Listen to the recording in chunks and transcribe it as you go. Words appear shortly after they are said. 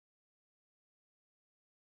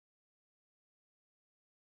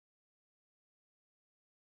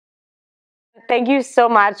Thank you so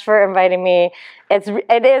much for inviting me.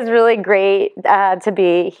 It is really great to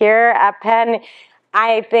be here at Penn.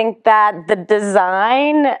 I think that the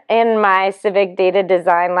design in my Civic Data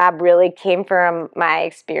Design Lab really came from my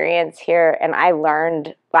experience here, and I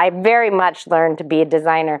very much learned to be a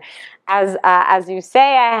designer. As you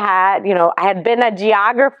say, I had been a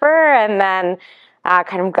geographer, and then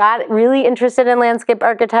kind of got really interested in landscape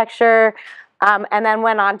architecture. And then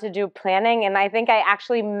went on to do planning, and I think I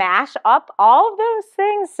actually mash up all of those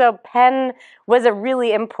things. So Penn was a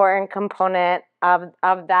really important component of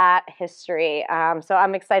that history. So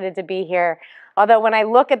I'm excited to be here. Although when I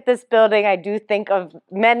look at this building, I do think of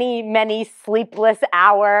many, many sleepless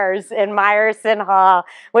hours in Meyerson Hall,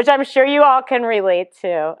 which I'm sure you all can relate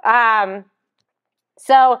to.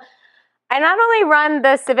 So I not only run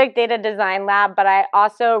the Civic Data Design Lab, but I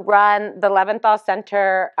also run the Leventhal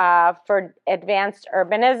Center for Advanced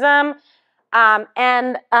Urbanism.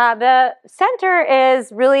 And the center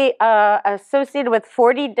is really associated with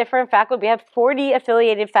 40 different faculty. We have 40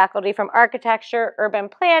 affiliated faculty from architecture, urban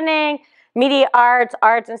planning, media arts,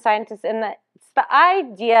 arts and sciences. And it's the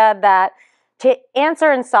idea that to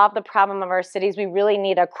answer and solve the problem of our cities, we really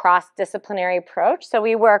need a cross-disciplinary approach. So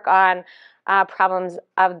we work on problems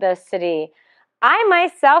of the city. I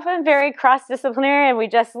myself am very cross-disciplinary, and we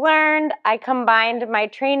just learned I combined my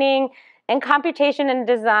training in computation and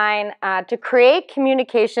design to create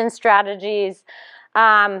communication strategies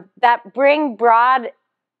that bring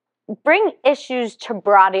issues to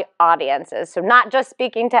broad audiences. So not just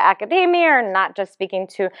speaking to academia or not just speaking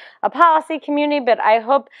to a policy community, but I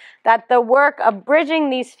hope that the work of bridging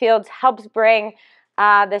these fields helps bring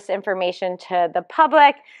this information to the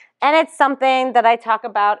public. And it's something that I talk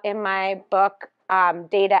about in my book,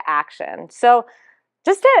 Data Action. So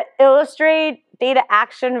just to illustrate data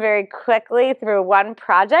action very quickly through one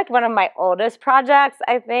project, one of my oldest projects,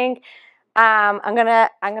 I think, I'm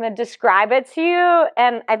gonna describe it to you.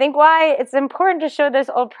 And I think why it's important to show this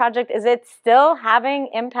old project is it's still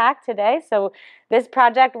having impact today. So this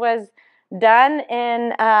project was done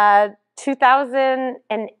in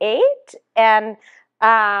 2008 and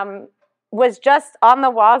was just on the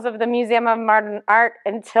walls of the Museum of Modern Art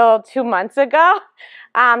until 2 months ago.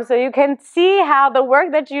 So you can see how the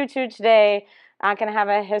work that you do today can have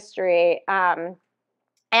a history.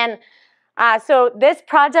 So this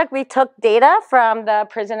project, we took data from the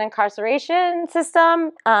prison incarceration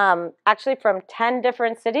system, actually from 10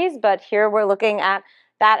 different cities, but here we're looking at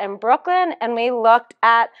that in Brooklyn, and we looked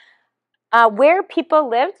at where people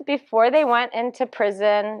lived before they went into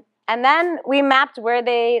prison. And then we mapped where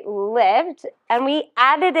they lived, and we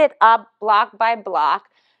added it up block by block.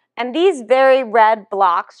 And these very red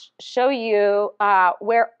blocks show you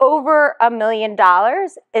where over $1 million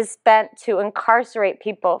is spent to incarcerate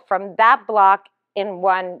people from that block in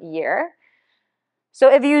 1 year. So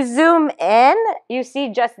if you zoom in, you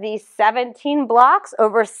see just these 17 blocks,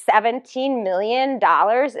 over $17 million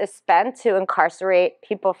is spent to incarcerate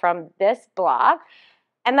people from this block.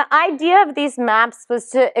 And the idea of these maps was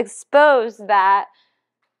to expose that,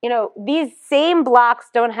 these same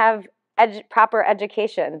blocks don't have proper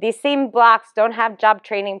education. These same blocks don't have job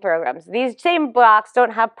training programs. These same blocks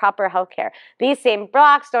don't have proper healthcare. These same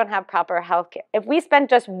blocks don't have proper healthcare. If we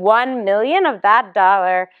spent just $1 million of that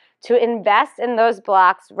dollar to invest in those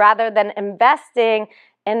blocks rather than investing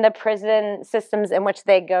in the prison systems in which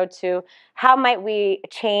they go to, how might we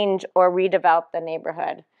change or redevelop the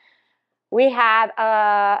neighborhood? We had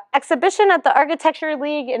an exhibition at the Architecture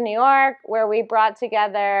League in New York where we brought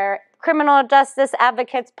together criminal justice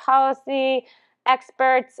advocates, policy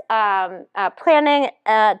experts, planning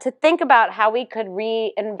to think about how we could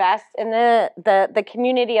reinvest in the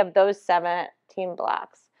community of those 17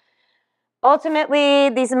 blocks. Ultimately,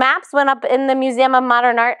 these maps went up in the Museum of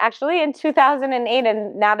Modern Art actually in 2008,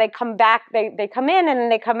 and now they come back, they come in and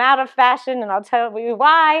they come out of fashion, and I'll tell you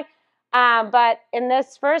why. But in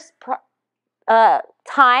this first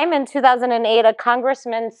time in 2008, a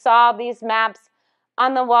congressman saw these maps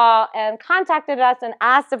on the wall and contacted us and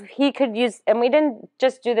asked if he could use, and we didn't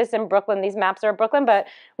just do this in Brooklyn, these maps are in Brooklyn, but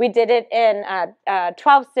we did it in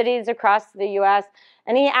 12 cities across the US,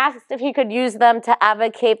 and he asked if he could use them to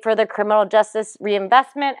advocate for the Criminal Justice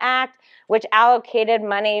Reinvestment Act, which allocated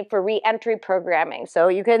money for reentry programming. So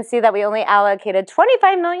you can see that we only allocated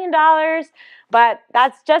 $25 million, but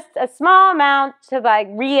that's just a small amount to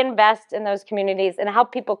reinvest in those communities and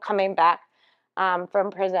help people coming back from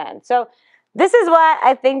prison. So this is what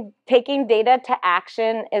I think taking data to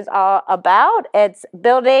action is all about. It's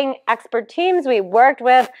building expert teams. We worked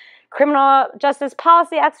with criminal justice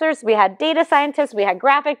policy experts. We had data scientists. We had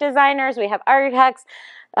graphic designers. We have architects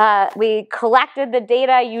We collected the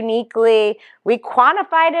data uniquely. We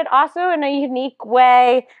quantified it also in a unique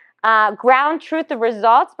way. Ground truth the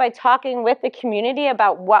results by talking with the community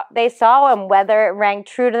about what they saw and whether it rang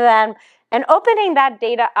true to them, and opening that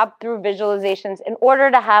data up through visualizations in order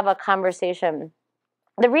to have a conversation.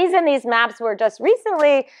 The reason these maps were just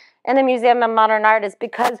recently in the Museum of Modern Art is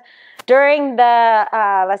because during the,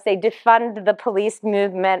 let's say, defund the police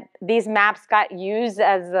movement, these maps got used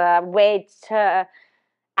as a way to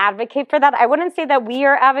advocate for that. I wouldn't say that we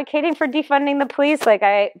are advocating for defunding the police,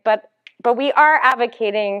 but we are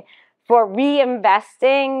advocating for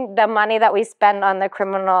reinvesting the money that we spend on the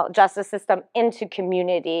criminal justice system into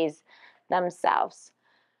communities themselves.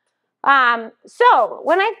 So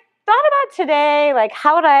when I thought about today, like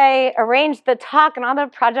how would I arrange the talk and all the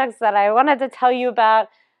projects that I wanted to tell you about,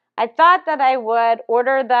 I thought that I would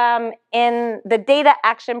order them in the data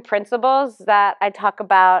action principles that I talk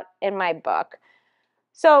about in my book.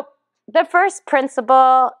 So the first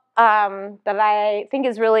principle that I think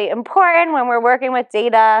is really important when we're working with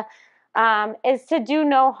data is to do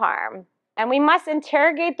no harm. And we must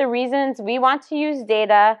interrogate the reasons we want to use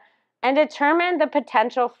data and determine the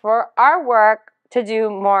potential for our work to do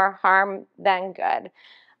more harm than good.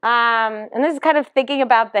 And this is kind of thinking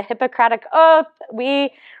about the Hippocratic Oath.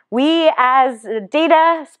 We as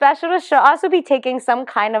data specialists should also be taking some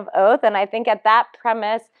kind of oath, and I think at that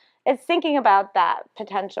premise, it's thinking about that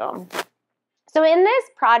potential. So in this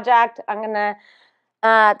project, I'm going to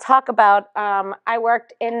talk about, I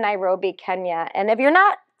worked in Nairobi, Kenya. And if you're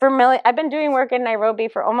not familiar, I've been doing work in Nairobi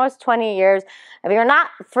for almost 20 years. If you're not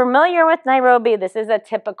familiar with Nairobi, this is a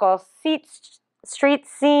typical street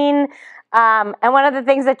scene. And one of the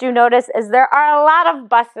things that you notice is there are a lot of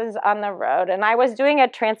buses on the road. And I was doing a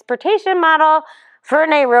transportation model for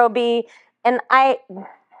Nairobi, and I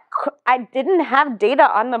didn't have data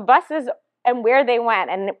on the buses and where they went.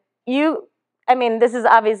 And I mean, this is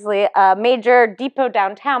obviously a major depot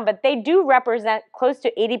downtown, but they do represent close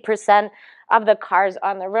to 80% of the cars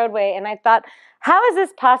on the roadway. And I thought, how is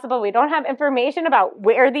this possible? We don't have information about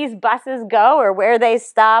where these buses go or where they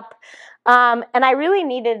stop. And I really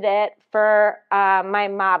needed it for my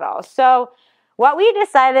model. So what we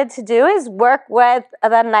decided to do is work with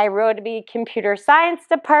the Nairobi Computer Science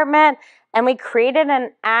Department, and we created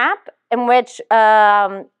an app in which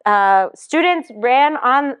students ran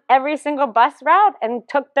on every single bus route and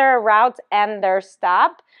took their routes and their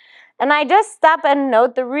stop. And I just stop and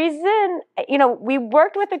note the reason, we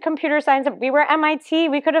worked with the computer science, we were MIT,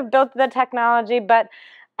 we could have built the technology, but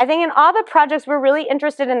I think in all the projects, we're really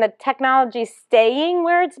interested in the technology staying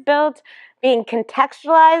where it's built, being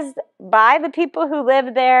contextualized by the people who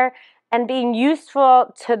live there, and being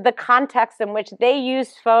useful to the context in which they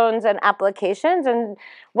use phones and applications. And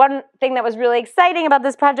one thing that was really exciting about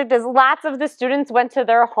this project is lots of the students went to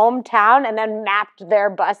their hometown and then mapped their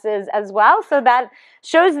buses as well. So that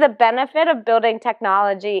shows the benefit of building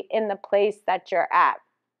technology in the place that you're at.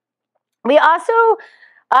 We also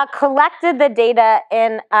collected the data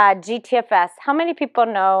in GTFS. How many people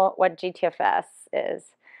know what GTFS is?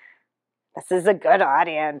 This is a good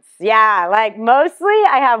audience. Yeah, like mostly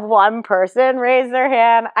I have one person raise their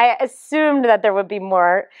hand. I assumed that there would be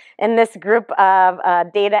more in this group of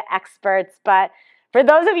data experts, but for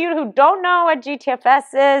those of you who don't know what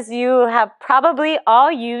GTFS is, you have probably all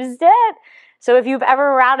used it. So if you've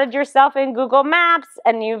ever routed yourself in Google Maps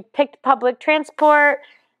and you've picked public transport,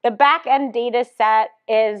 the back-end data set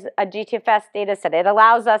is a GTFS data set. It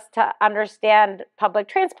allows us to understand public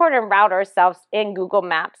transport and route ourselves in Google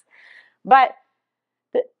Maps. But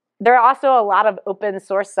there are also a lot of open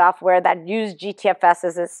source software that use GTFS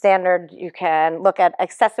as a standard. You can look at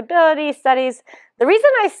accessibility studies. The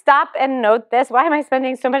reason I stop and note this, why am I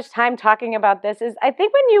spending so much time talking about this, is I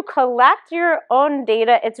think when you collect your own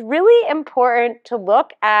data, it's really important to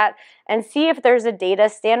look at and see if there's a data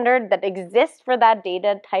standard that exists for that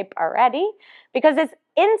data type already, because it's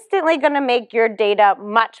instantly going to make your data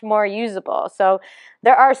much more usable. So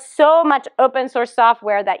there are so much open source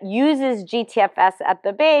software that uses GTFS at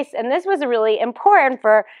the base, and this was really important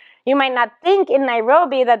for, you might not think in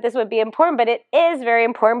Nairobi that this would be important, but it is very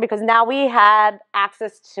important because now we had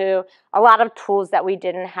access to a lot of tools that we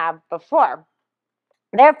didn't have before.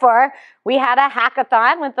 Therefore, we had a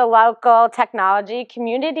hackathon with the local technology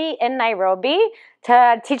community in Nairobi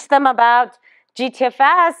to teach them about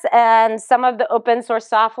GTFS and some of the open source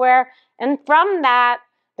software. And from that,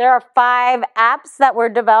 there are 5 apps that were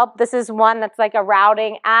developed. This is one that's like a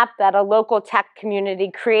routing app that a local tech community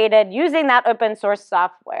created using that open source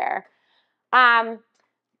software.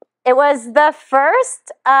 It was the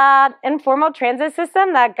first informal transit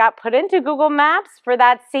system that got put into Google Maps for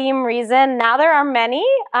that same reason. Now there are many.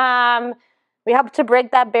 We helped to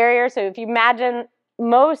break that barrier. So if you imagine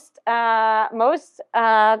most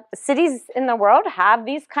cities in the world have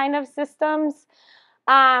these kind of systems.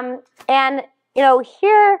 And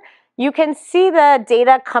here you can see the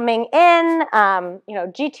data coming in.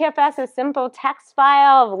 GTFS is simple text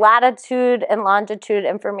file of latitude and longitude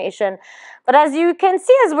information. But as you can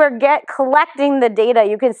see, as we're collecting the data,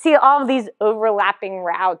 you can see all of these overlapping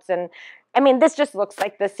routes. And I mean, this just looks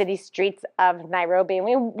like the city streets of Nairobi. And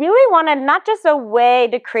we really wanted not just a way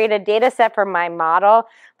to create a data set for my model,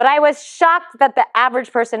 but I was shocked that the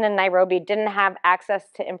average person in Nairobi didn't have access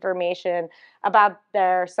to information about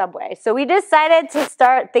their subway. So we decided to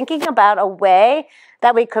start thinking about a way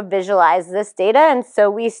that we could visualize this data. And so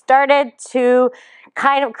we started to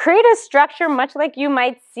kind of create a structure much like you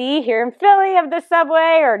might see here in Philly of the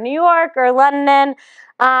subway or New York or London.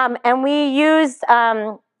 And we used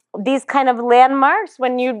these kind of landmarks.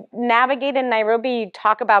 When you navigate in Nairobi, you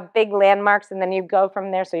talk about big landmarks and then you go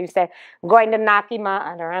from there. So you say, I'm going to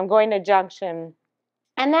Nakima or I'm going to Junction.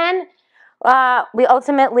 And then we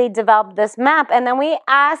ultimately developed this map, and then we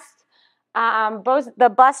asked both the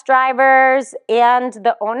bus drivers and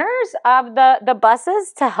the owners of the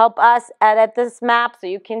buses to help us edit this map, so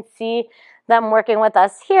you can see them working with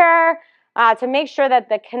us here to make sure that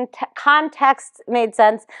the context made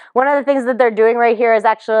sense. One of the things that they're doing right here is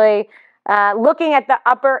actually looking at the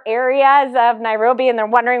upper areas of Nairobi, and they're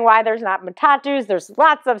wondering why there's not matatus. There's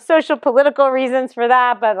lots of social political reasons for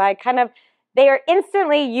that, but they are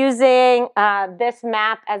instantly using this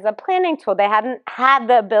map as a planning tool. They hadn't had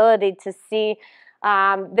the ability to see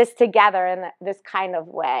this together in this kind of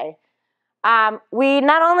way. We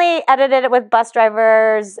not only edited it with bus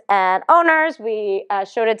drivers and owners, we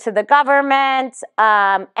showed it to the government,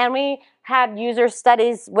 and we had user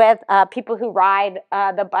studies with people who ride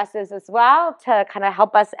the buses as well to kind of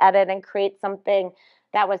help us edit and create something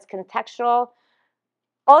that was contextual.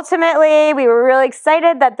 Ultimately, we were really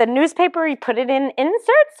excited that the newspaper, we put it in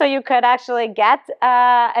inserts so you could actually get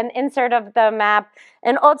an insert of the map.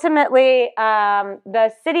 And ultimately,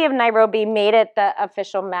 the city of Nairobi made it the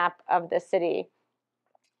official map of the city.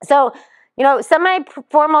 So,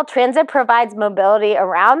 semi-formal transit provides mobility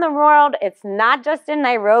around the world. It's not just in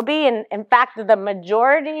Nairobi. And in fact, the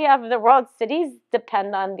majority of the world's cities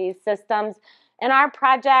depend on these systems. And our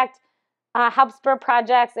project help spur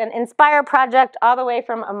projects and inspire project all the way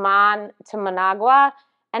from Amman to Managua.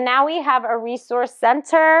 And now we have a resource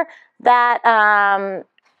center that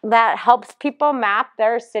helps people map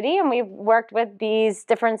their city. And we've worked with these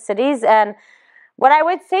different cities. And what I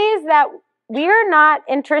would say is that we are not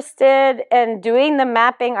interested in doing the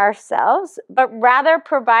mapping ourselves, but rather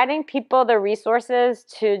providing people the resources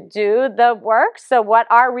to do the work. So what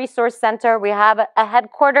our resource center, we have a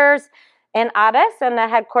headquarters in Addis and the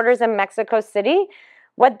headquarters in Mexico City.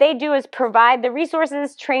 What they do is provide the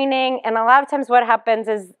resources, training, and a lot of times what happens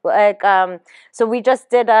is so we just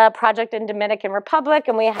did a project in Dominican Republic,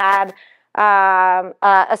 and we had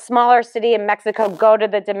a smaller city in Mexico go to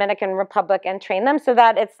the Dominican Republic and train them, so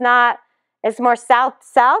that it's more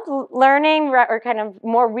south-south learning or kind of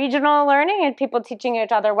more regional learning and people teaching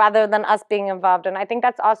each other rather than us being involved. And I think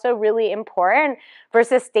that's also really important for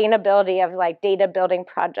sustainability of data building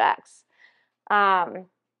projects.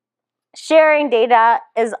 Sharing data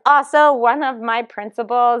is also one of my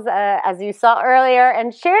principles, as you saw earlier,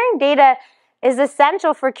 and sharing data is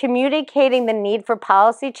essential for communicating the need for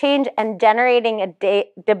policy change and generating a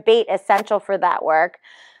debate essential for that work.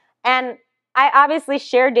 And I obviously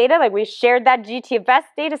share data, we shared that GTFS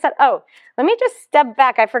data set. Oh, let me just step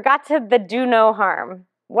back. I forgot the do no harm.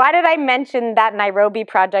 Why did I mention that Nairobi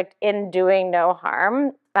project in doing no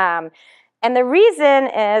harm? And the reason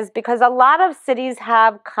is because a lot of cities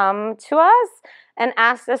have come to us and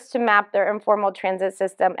asked us to map their informal transit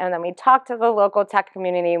system. And then we talk to the local tech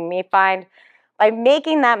community, and we find by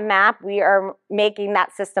making that map, we are making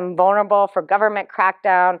that system vulnerable for government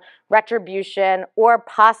crackdown, retribution, or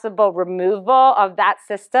possible removal of that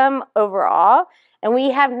system overall. And we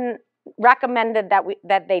have recommended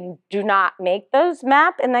that they do not make those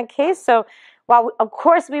map in that case. So while, of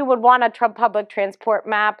course, we would want a public transport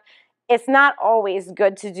map, it's not always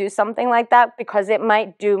good to do something like that because it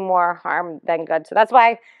might do more harm than good. So that's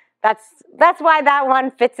why that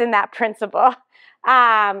one fits in that principle.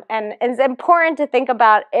 And it's important to think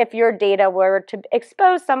about if your data were to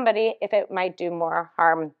expose somebody, if it might do more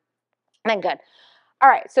harm than good. All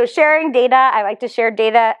right, so sharing data, I like to share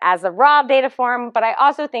data as a raw data form, but I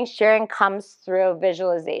also think sharing comes through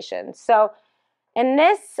visualization. So In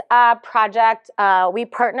this project, we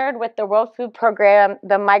partnered with the World Food Program,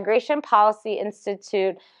 the Migration Policy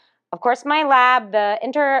Institute, of course, my lab, the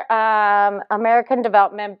Inter-American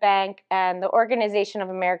Development Bank, and the Organization of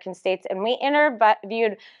American States, and we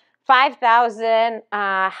interviewed 5,000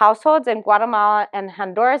 households in Guatemala and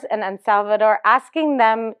Honduras and El Salvador, asking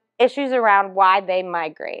them issues around why they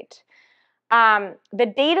migrate. The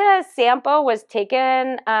data sample was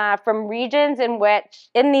taken from regions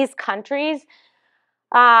in these countries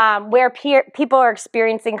where people are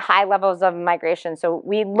experiencing high levels of migration. So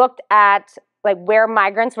we looked at like where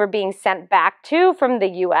migrants were being sent back to from the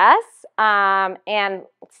U.S. And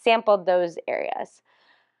sampled those areas.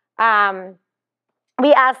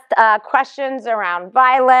 We asked questions around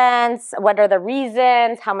violence, what are the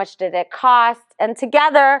reasons, how much did it cost, and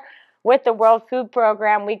together with the World Food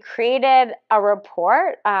Program, we created a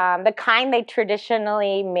report, the kind they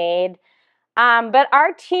traditionally made. But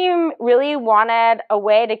our team really wanted a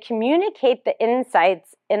way to communicate the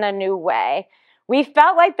insights in a new way. We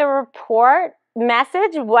felt like the report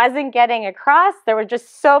message wasn't getting across. There were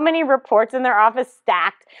just so many reports in their office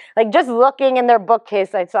stacked. Like just looking in their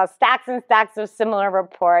bookcase, I saw stacks and stacks of similar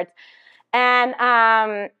reports. And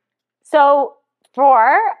so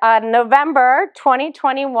for November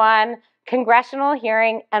 2021 congressional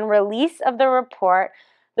hearing and release of the report,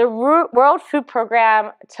 the World Food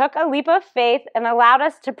Program took a leap of faith and allowed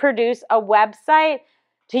us to produce a website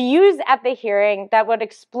to use at the hearing that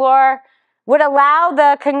would allow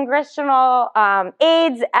the congressional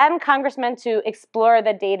aides and congressmen to explore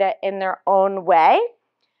the data in their own way.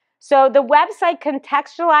 So the website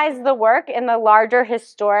contextualized the work in the larger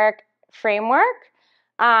historic framework.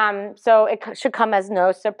 So it should come as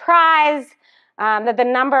no surprise that the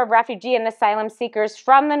number of refugee and asylum seekers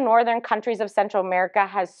from the northern countries of Central America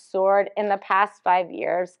has soared in the past 5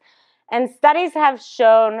 years. And studies have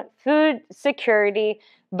shown food security,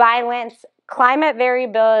 violence, climate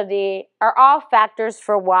variability are all factors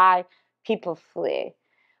for why people flee.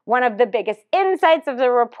 One of the biggest insights of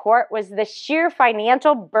the report was the sheer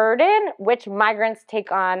financial burden which migrants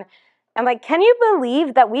take on. And like, can you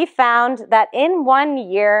believe that we found that in 1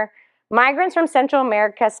 year, migrants from Central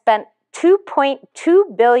America spent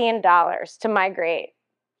 $2.2 billion to migrate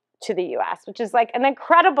to the US, which is like an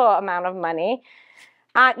incredible amount of money.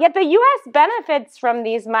 Yet the U.S. benefits from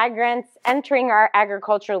these migrants entering our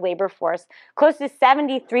agricultural labor force. Close to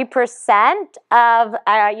 73% of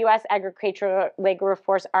U.S. agricultural labor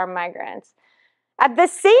force are migrants. At the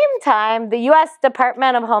same time, the U.S.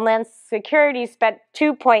 Department of Homeland Security spent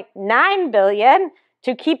 $2.9 billion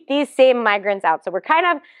to keep these same migrants out. So we're kind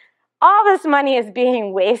of, all this money is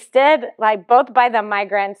being wasted, like both by the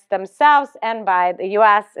migrants themselves and by the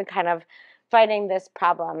U.S. in kind of fighting this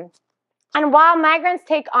problem. And while migrants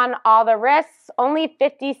take on all the risks, only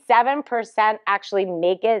 57% actually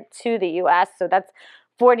make it to the U.S. So that's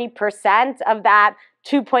 40% of that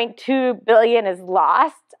 2.2 billion is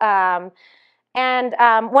lost. One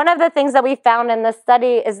of the things that we found in this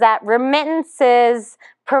study is that remittances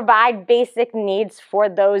provide basic needs for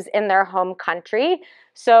those in their home country.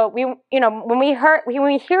 So when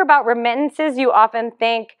we hear about remittances, you often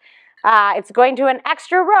think it's going to an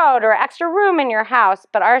extra road or extra room in your house,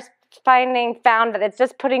 but our finding found that it's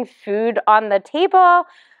just putting food on the table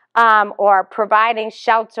or providing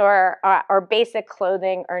shelter or basic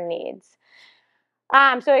clothing or needs.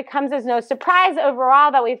 So it comes as no surprise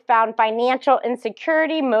overall that we've found financial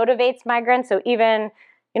insecurity motivates migrants. So even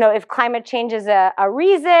if climate change is a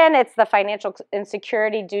reason, it's the financial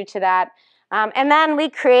insecurity due to that. And then we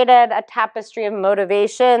created a tapestry of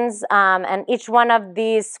motivations, and each one of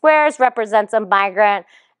these squares represents a migrant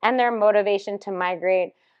and their motivation to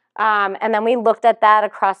migrate. And then we looked at that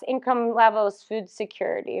across income levels, food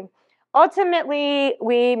security. Ultimately,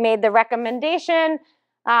 we made the recommendation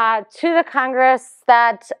to the Congress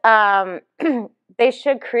that they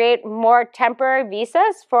should create more temporary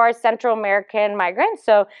visas for Central American migrants.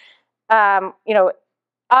 So,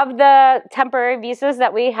 of the temporary visas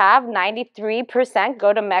that we have, 93%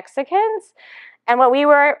 go to Mexicans. And what we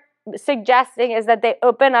were suggesting is that they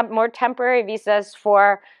open up more temporary visas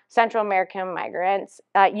for Central American migrants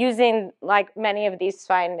using like many of these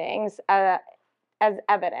findings as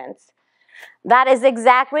evidence. That is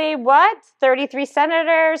exactly what 33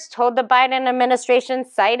 senators told the Biden administration,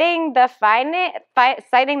 citing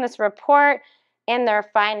this report in their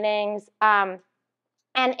findings.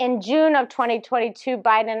 And in June of 2022,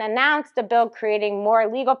 Biden announced a bill creating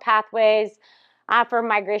more legal pathways for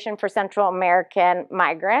migration for Central American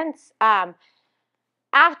migrants.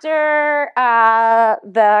 After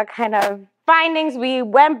the kind of findings, we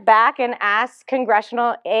went back and asked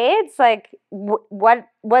congressional aides, like, what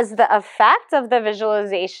was the effect of the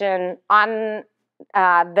visualization on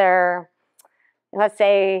their, let's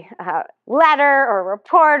say, letter or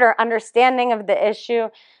report or understanding of the issue.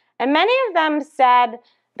 And many of them said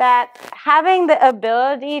that having the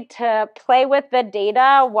ability to play with the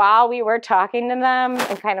data while we were talking to them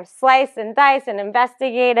and kind of slice and dice and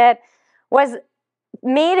investigate it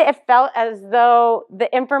made it felt as though the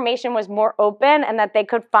information was more open and that they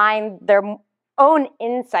could find their own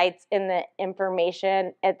insights in the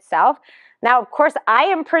information itself. Now, of course, I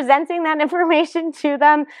am presenting that information to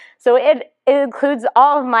them, so it includes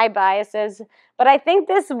all of my biases. But I think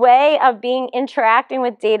this way of interacting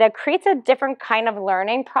with data creates a different kind of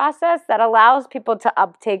learning process that allows people to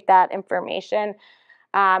uptake that information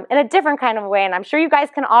in a different kind of way. And I'm sure you guys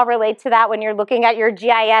can all relate to that when you're looking at your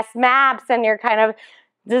GIS maps and you're kind of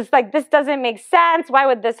just like, this doesn't make sense. Why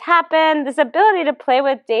would this happen? This ability to play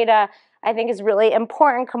with data, I think, is a really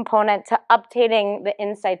important component to updating the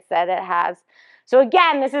insights that it has. So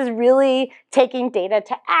again, this is really taking data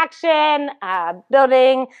to action,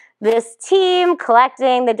 building this team,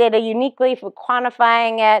 collecting the data uniquely, for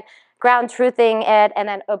quantifying it, ground truthing it, and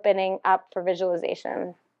then opening up for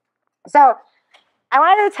visualization. So I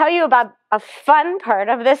wanted to tell you about a fun part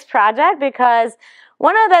of this project, because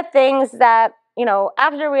one of the things that,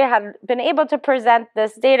 after we had been able to present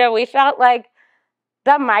this data, we felt like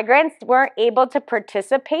the migrants weren't able to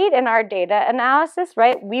participate in our data analysis,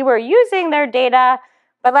 right? We were using their data,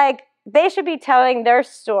 but like they should be telling their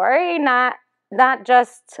story, not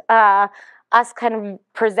just us kind of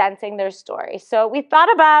presenting their story. So we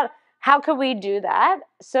thought about how could we do that?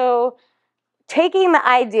 So taking the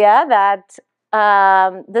idea that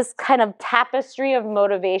this kind of tapestry of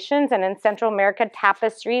motivations, and in Central America,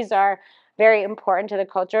 tapestries are very important to the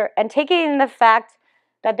culture, and taking the fact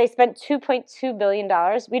that they spent $2.2 billion,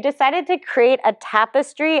 we decided to create a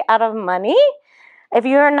tapestry out of money. If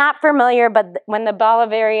you're not familiar, but when the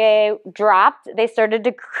Bolivarian dropped, they started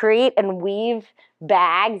to create and weave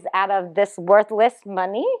bags out of this worthless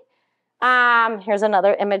money. Here's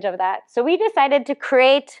another image of that. So we decided to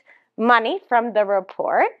create money from the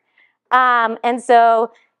report. And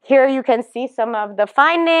so here you can see some of the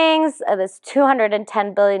findings of this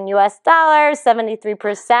 210 billion US dollars,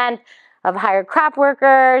 73% of hired crop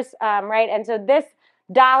workers, right? And so this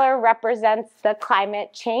dollar represents the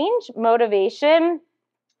climate change motivation.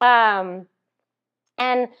 You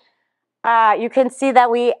can see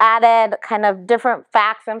that we added kind of different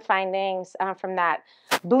facts and findings from that.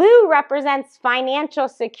 Blue represents financial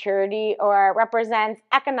security, or represents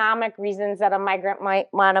economic reasons that a migrant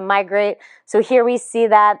might want to migrate. So here we see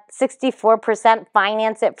that 64%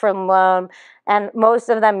 finance it from loan, and most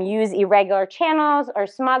of them use irregular channels or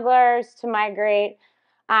smugglers to migrate.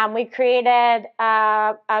 We created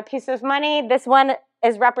a piece of money. This one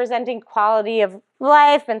is representing quality of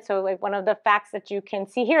life, and so like one of the facts that you can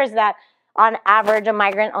see here is that on average, a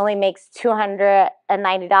migrant only makes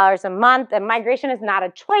 $290 a month, and migration is not a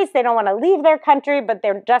choice. They don't want to leave their country, but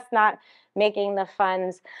they're just not making the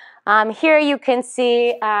funds. Here you can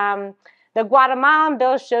see the Guatemalan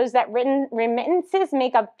bill shows that remittances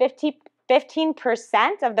make up 15%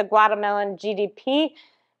 of the Guatemalan GDP,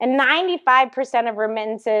 and 95% of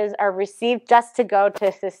remittances are received just to go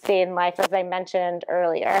to sustain life, as I mentioned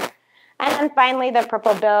earlier. And then finally, the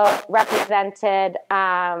purple bill represented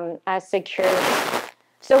security.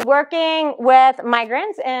 So working with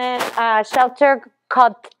migrants in a shelter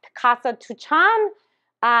called Casa Tuchan,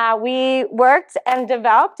 we worked and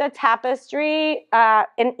developed a tapestry,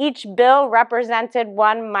 and each bill represented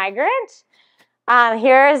one migrant.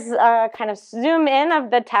 Here's a kind of zoom in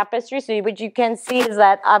of the tapestry. So what you can see is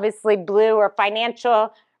that obviously blue, or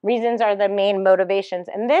financial reasons, are the main motivations.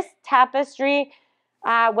 And this tapestry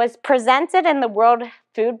was presented in the World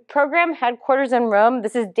Food Program headquarters in Rome.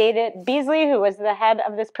 This is David Beasley, who was the head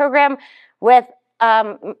of this program, with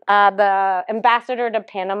the ambassador to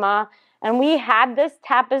Panama. And we had this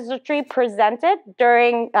tapestry presented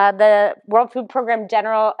during the World Food Program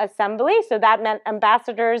General Assembly. So that meant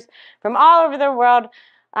ambassadors from all over the world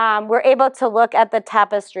were able to look at the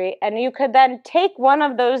tapestry. And you could then take one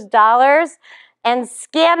of those dollars and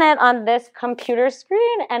scan it on this computer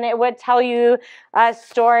screen, and it would tell you a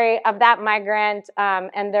story of that migrant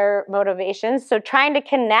and their motivations. So trying to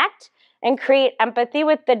connect and create empathy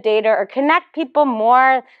with the data, or connect people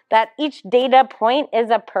more that each data point is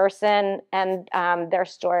a person and their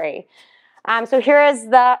story. So here is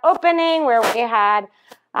the opening where we had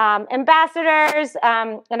ambassadors,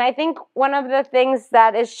 and I think one of the things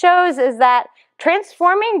that it shows is that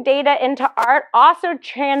transforming data into art also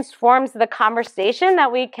transforms the conversation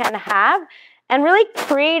that we can have, and really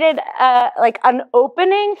created like an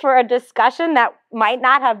opening for a discussion that might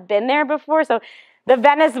not have been there before. So the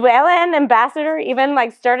Venezuelan ambassador even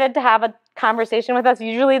like started to have a conversation with us.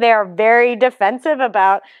 Usually they are very defensive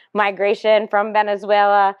about migration from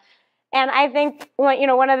Venezuela. And I think, you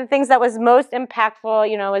know, one of the things that was most impactful,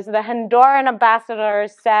 you know, is the Honduran ambassador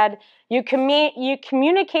said, you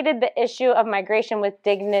communicated the issue of migration with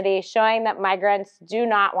dignity, showing that migrants do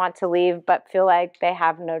not want to leave but feel like they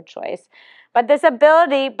have no choice. But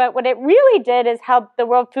what it really did is help the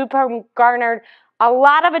World Food Program garnered a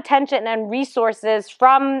lot of attention and resources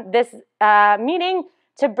from this meeting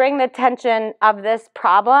to bring the attention of this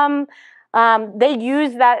problem. They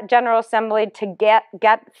used that General Assembly to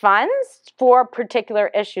get funds for particular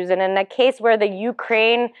issues. And in a case where the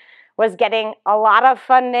Ukraine was getting a lot of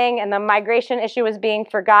funding and the migration issue was being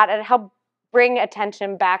forgotten, it helped bring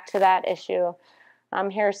attention back to that issue.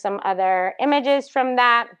 Here's some other images from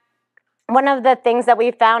that. One of the things that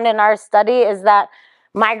we found in our study is that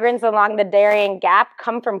migrants along the Darien Gap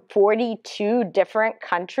come from 42 different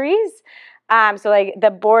countries. So like the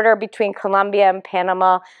border between Colombia and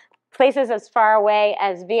Panama, places as far away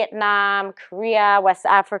as Vietnam, Korea, West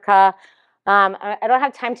Africa. I don't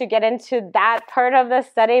have time to get into that part of the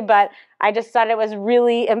study, but I just thought it was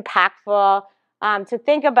really impactful to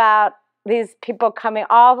think about these people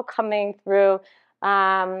all coming through,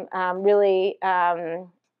 really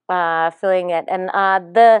feeling it. And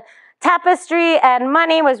the tapestry and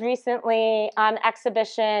money was recently on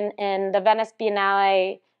exhibition in the Venice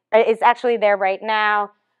Biennale. It's actually there right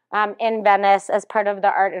now. In Venice as part of the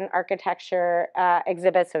art and architecture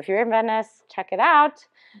exhibit. So if you're in Venice, check it out.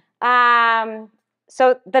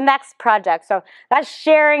 So the next project, so that's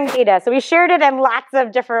sharing data. So we shared it in lots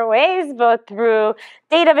of different ways, both through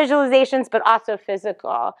data visualizations, but also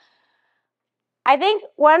physical. I think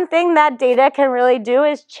one thing that data can really do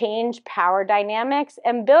is change power dynamics,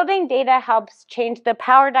 and building data helps change the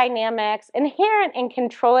power dynamics inherent in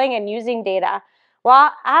controlling and using data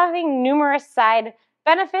while having numerous side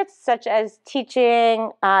benefits such as teaching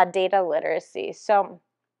data literacy. So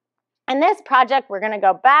in this project, we're going to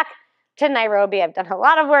go back to Nairobi. I've done a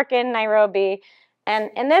lot of work in Nairobi. And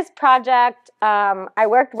in this project, I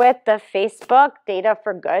worked with the Facebook Data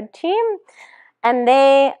for Good team. And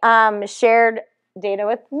they shared data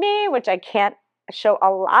with me, which I can't show a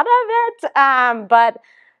lot of it. But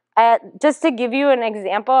just to give you an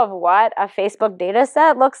example of what a Facebook data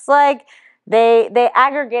set looks like, they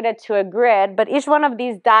aggregate it to a grid, but each one of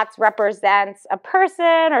these dots represents a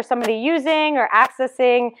person or somebody using or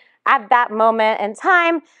accessing at that moment in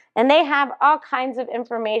time. And they have all kinds of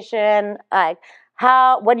information like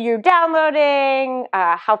what are you downloading,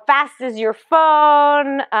 how fast is your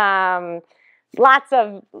phone, they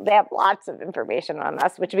have lots of information on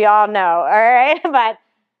us, which we all know, all right? But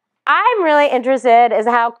I'm really interested is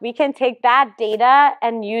how we can take that data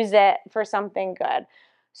and use it for something good.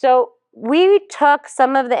 So we took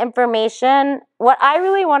some of the information. What I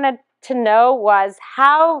really wanted to know was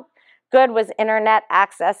how good was internet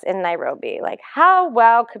access in Nairobi? Like how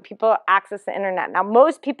well could people access the internet? Now,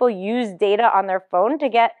 most people use data on their phone to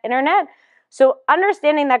get internet. So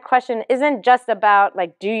understanding that question isn't just about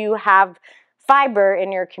like, do you have fiber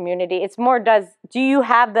in your community? It's more, do you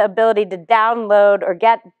have the ability to download or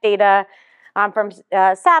get data from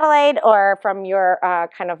satellite or from your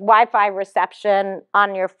kind of Wi-Fi reception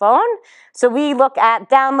on your phone. So we look at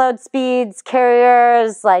download speeds,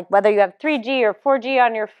 carriers, like whether you have 3G or 4G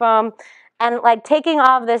on your phone. And like taking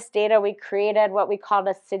all of this data, we created what we called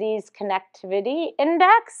a city's connectivity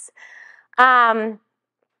index. It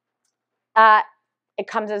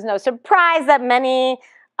comes as no surprise that many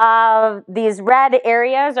of these red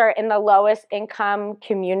areas are in the lowest income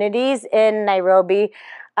communities in Nairobi.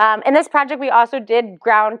 In this project, we also did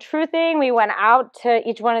ground truthing. We went out to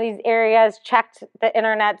each one of these areas, checked the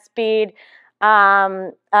internet speed,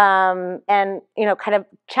 and kind of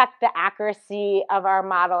checked the accuracy of our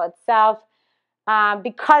model itself.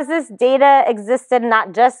 Because this data existed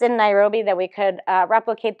not just in Nairobi, that we could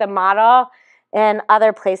replicate the model in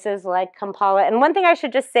other places like Kampala. And one thing I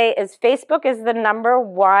should just say is Facebook is the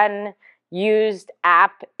 #1 used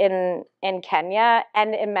app in Kenya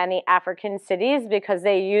and in many African cities because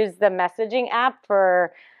they use the messaging app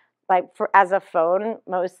as a phone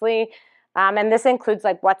mostly. And this includes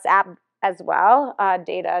like WhatsApp as well,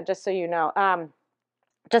 data, just so you know.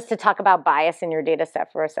 Just to talk about bias in your data set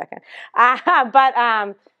for a second.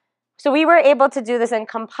 So we were able to do this in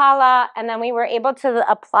Kampala, and then we were able to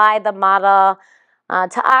apply the model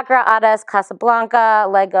to Accra, Addis, Casablanca,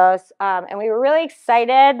 Lagos, and we were really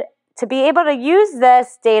excited to be able to use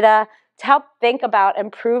this data to help think about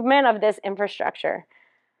improvement of this infrastructure.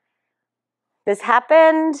 This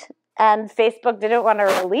happened, and Facebook didn't want to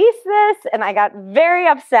release this, and I got very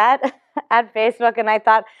upset at Facebook, and I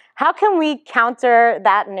thought, how can we counter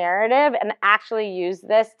that narrative and actually use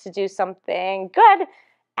this to do something good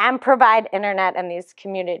and provide internet in these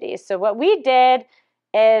communities? So what we did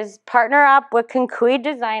is partner up with Civic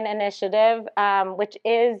Design Initiative, which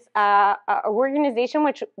is an organization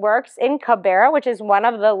which works in Kibera, which is one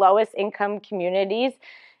of the lowest income communities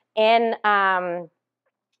in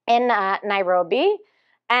Nairobi.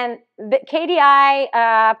 And the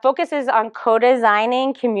KDI focuses on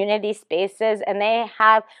co-designing community spaces, and they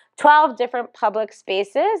have 12 different public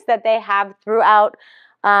spaces that they have throughout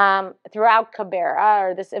Kibera,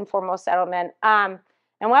 or this informal settlement. And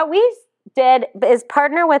what we did is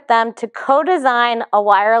partner with them to co-design a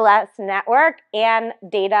wireless network and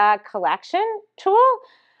data collection tool.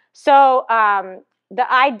 So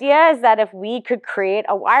the idea is that if we could create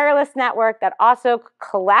a wireless network that also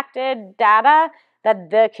collected data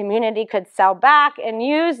that the community could sell back and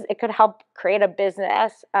use, it could help create a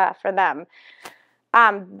business for them.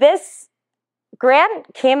 This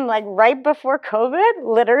grant came like right before COVID.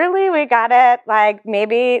 Literally, we got it like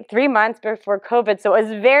maybe 3 months before COVID. So it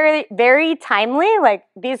was very, very timely. Like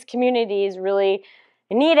these communities really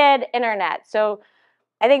needed internet. So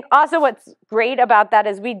I think also what's great about that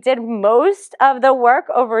is we did most of the work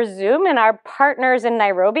over Zoom, and our partners in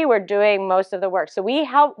Nairobi were doing most of the work. So we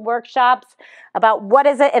held workshops about what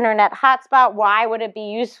is an internet hotspot, why would it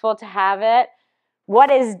be useful to have it,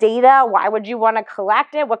 what is data, why would you want to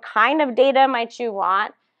collect it, what kind of data might you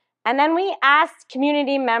want. And then we asked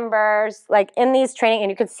community members, like in these training,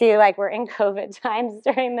 and you can see like we're in COVID times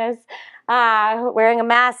during this, wearing a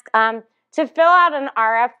mask, to fill out an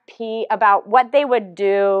RFP about what they would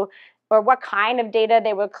do or what kind of data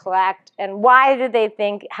they would collect and why do they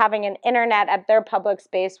think having an internet at their public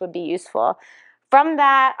space would be useful. From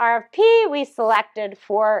that RFP, we selected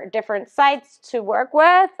 4 different sites to work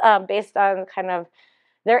with based on kind of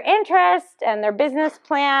their interest and their business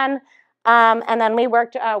plan. And then we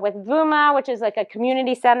worked with VUMA, which is like a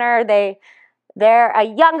community center. They're a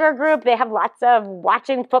younger group. They have lots of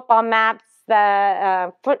watching football maps.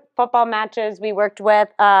 The football matches. We worked with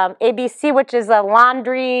ABC, which is a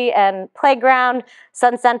laundry and playground,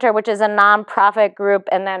 Sun Center, which is a nonprofit group,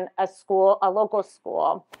 and then a local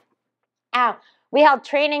school. We held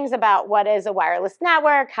trainings about what is a wireless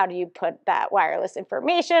network, how do you put that wireless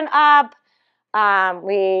information up.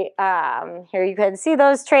 Here you can see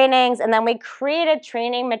those trainings, and then we created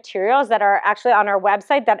training materials that are actually on our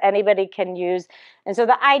website that anybody can use. And so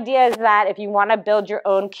the idea is that if you want to build your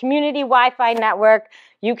own community Wi-Fi network,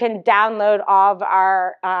 you can download all of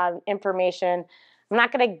our information. I'm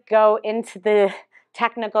not going to go into the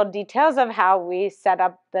technical details of how we set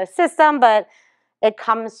up the system, but it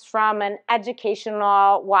comes from an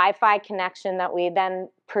educational Wi-Fi connection that we then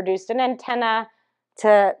produced an antenna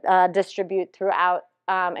to distribute throughout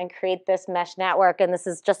and create this mesh network. And this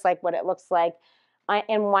is just like what it looks like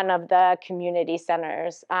in one of the community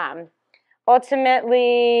centers.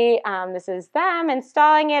 Ultimately, this is them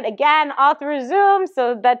installing it, again, all through Zoom.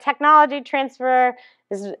 So the technology transfer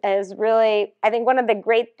is really, I think one of the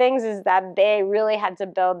great things is that they really had to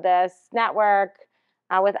build this network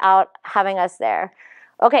without having us there.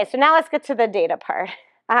 Okay, so now let's get to the data part.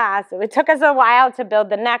 So it took us a while to build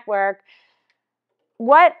the network.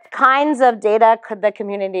 What kinds of data could the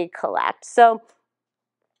community collect? So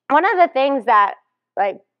one of the things that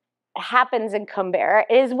happens in Kibera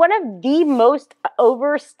is one of the most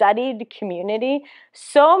overstudied community.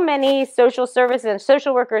 So many social services and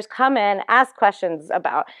social workers come in, ask questions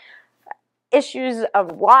about issues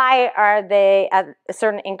of why are they at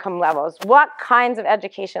certain income levels, what kinds of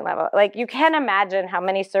education level. Like you can't imagine how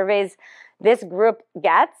many surveys this group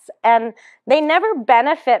gets, and they never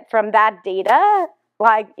benefit from that data.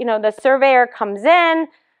 Like, you know, the surveyor comes in,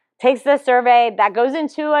 takes the survey, that goes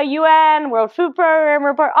into a UN, World Food Program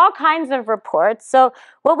report, all kinds of reports. So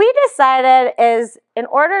what we decided is in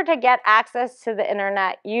order to get access to the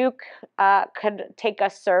internet, you could take a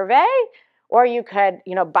survey or you could,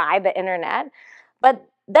 you know, buy the internet. But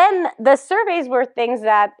then the surveys were things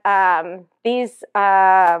that these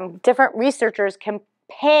different researchers can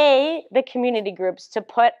pay the community groups to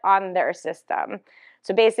put on their system.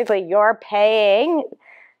 So basically you're paying,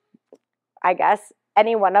 I guess,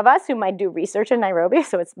 any one of us who might do research in Nairobi.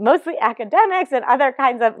 So it's mostly academics and other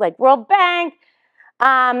kinds of like World Bank.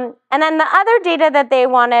 And then the other data that they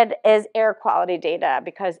wanted is air quality data,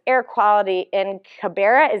 because air quality in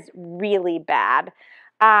Kibera is really bad.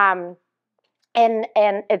 and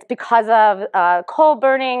it's because of coal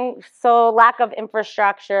burning, so lack of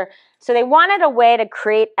infrastructure. So they wanted a way to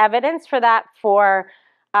create evidence for that for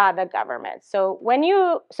the government. So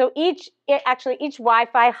each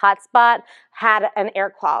Wi-Fi hotspot had an air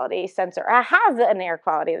quality sensor. It has an air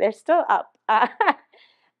quality. They're still up.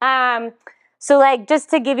 So like,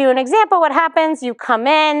 just to give you an example, what happens, you come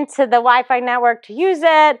in to the Wi-Fi network to use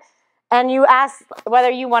it, and you ask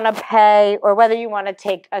whether you want to pay or whether you want to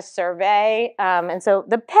take a survey. And so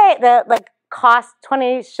the cost,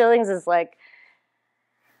 20 shillings is like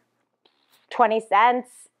 20 cents,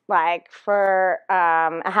 like for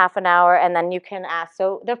a half an hour, and then you can ask.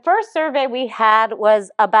 So the first survey we had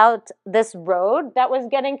was about this road that was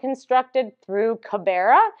getting constructed through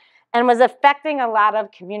Cabrera and was affecting a lot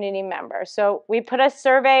of community members. So we put a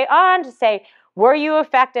survey on to say, were you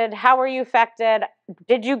affected? How were you affected?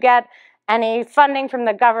 Did you get any funding from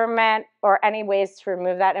the government or any ways to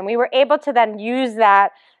remove that? And we were able to then use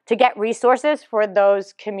that to get resources for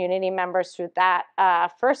those community members through that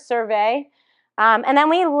first survey. And then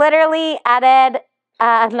we literally added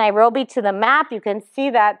Nairobi to the map. You can see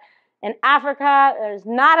that in Africa, there's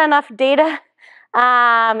not enough data.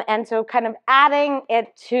 And so kind of adding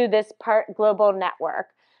it to this global network.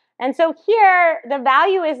 And so here, the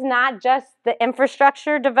value is not just the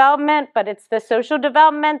infrastructure development, but it's the social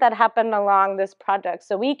development that happened along this project.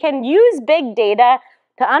 So we can use big data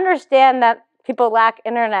to understand that people lack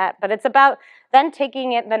internet, but it's about then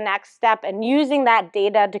taking it the next step and using that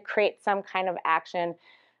data to create some kind of action.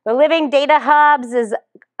 The Living Data Hubs is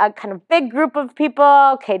a kind of big group of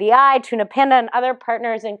people, KDI, Tuna Panda, and other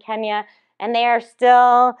partners in Kenya, and they are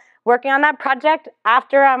still working on that project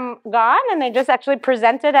after I'm gone, and they just actually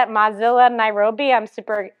presented at Mozilla Nairobi. I'm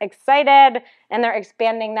super excited, and they're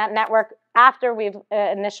expanding that network after we've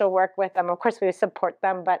initial work with them. Of course, we support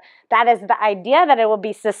them, but that is the idea, that it will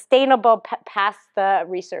be sustainable past the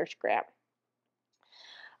research grant.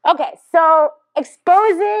 Okay, so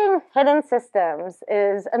exposing hidden systems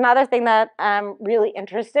is another thing that I'm really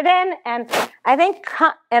interested in, and I think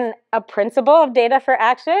a principle of data for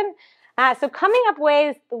action. So coming up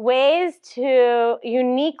ways to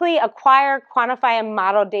uniquely acquire, quantify, and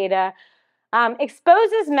model data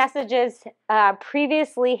exposes messages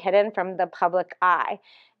previously hidden from the public eye.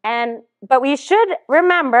 But we should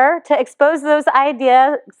remember to expose those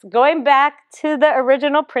ideas going back to the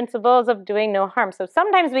original principles of doing no harm. So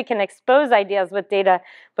sometimes we can expose ideas with data,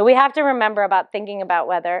 but we have to remember about thinking about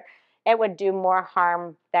whether it would do more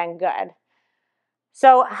harm than good.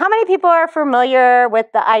 So how many people are familiar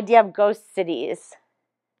with the idea of ghost cities?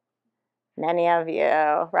 Many of you,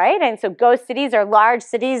 right? And so ghost cities are large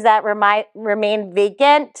cities that remain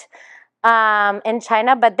vacant in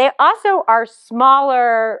China, but they also are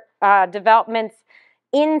smaller developments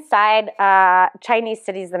inside Chinese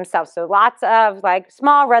cities themselves. So lots of like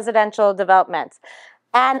small residential developments.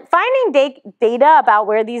 And finding data about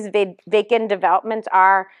where these vacant developments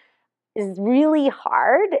are is really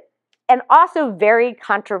hard, and also very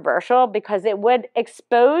controversial because it would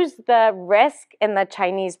expose the risk in the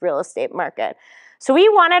Chinese real estate market. So we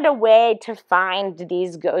wanted a way to find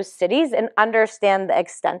these ghost cities and understand the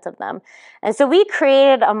extent of them. And so we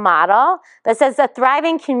created a model that says a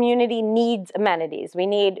thriving community needs amenities. We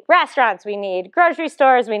need restaurants, we need grocery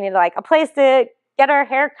stores, we need like a place to get our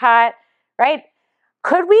hair cut, right?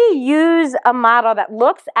 Could we use a model that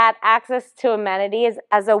looks at access to amenities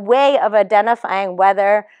as a way of identifying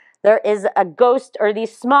whether there is a ghost or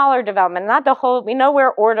these smaller development, not the whole, we know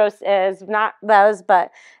where Ordos is, not those,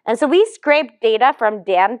 but, and so we scraped data from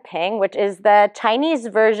Danping, which is the Chinese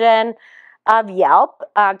version of Yelp,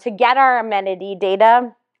 to get our amenity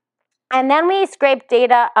data. And then we scraped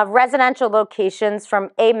data of residential locations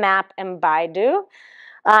from AMAP and Baidu.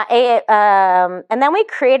 And then we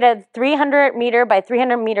created 300 meter by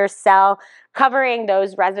 300 meter cell covering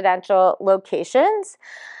those residential locations.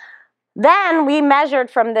 Then we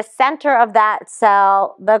measured from the center of that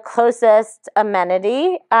cell the closest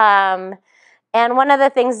amenity. And one of the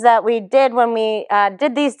things that we did when we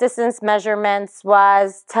did these distance measurements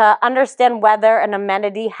was to understand whether an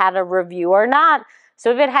amenity had a review or not.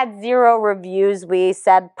 So if it had 0 reviews, we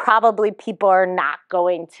said probably people are not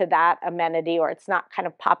going to that amenity, or it's not kind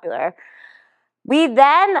of popular. We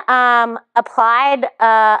then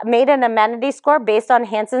made an amenity score based on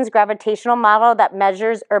Hansen's gravitational model that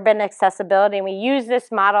measures urban accessibility. And we use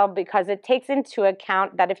this model because it takes into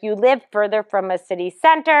account that if you live further from a city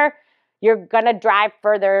center, you're going to drive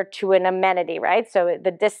further to an amenity, right? So the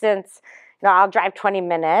distance, I'll drive 20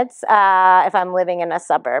 minutes if I'm living in a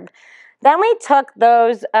suburb. Then we took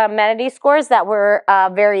those amenity scores that were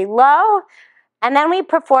very low, And then we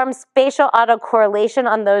perform spatial autocorrelation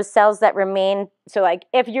on those cells that remain. So like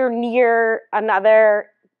if you're near another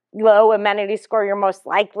low amenity score, you're most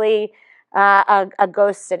likely a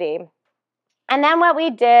ghost city. And then what we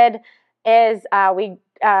did is we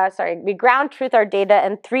ground truth our data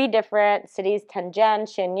in 3 different cities, Tianjin,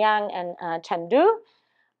 Shenyang, and Chengdu.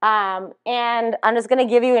 And I'm just going to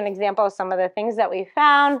give you an example of some of the things that we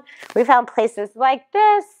found. We found places like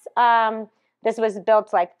this. This was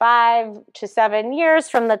built like 5 to 7 years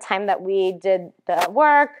from the time that we did the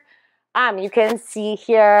work. You can see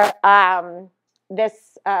here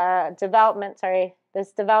this development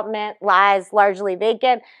lies largely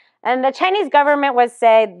vacant. And the Chinese government would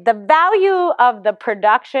say the value of the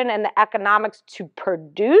production and the economics to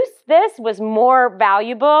produce this was more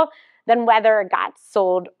valuable than whether it got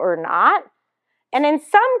sold or not. And in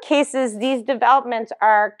some cases, these developments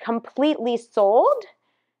are completely sold,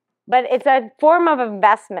 but it's a form of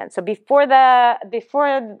investment. So before the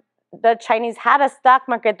Chinese had a stock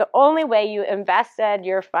market, the only way you invested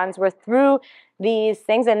your funds were through these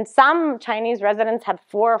things. And some Chinese residents had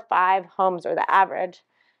 4 or 5 homes, or the average.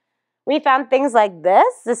 We found things like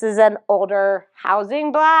this. This is an older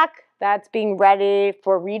housing block that's being ready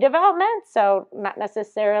for redevelopment. So not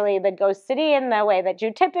necessarily the ghost city in the way that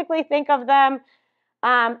you typically think of them.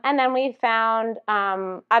 And then we found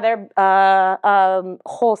other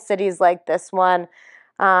whole cities like this one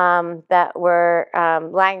that were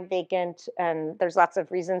lying vacant, and there's lots of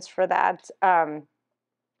reasons for that.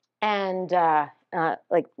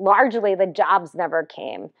 Like largely the jobs never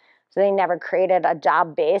came. So they never created a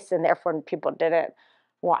job base, and therefore people didn't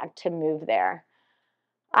want to move there.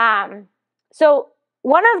 So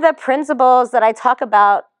one of the principles that I talk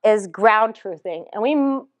about is ground truthing. And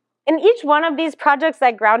in each one of these projects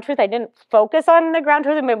like ground truth, I didn't focus on the ground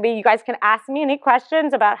truthing. Maybe you guys can ask me any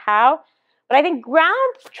questions about how. But I think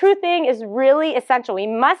ground truthing is really essential. We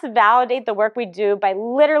must validate the work we do by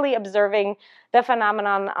literally observing the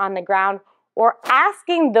phenomenon on the ground, or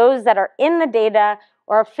asking those that are in the data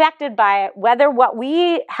or affected by it whether what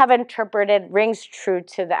we have interpreted rings true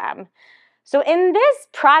to them. So in this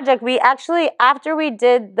project, we actually, after we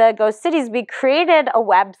did the ghost cities, we created a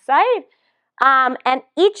website. And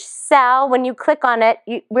each cell, when you click on it,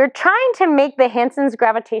 we're trying to make the Hansen's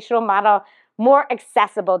gravitational model more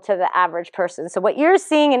accessible to the average person. So what you're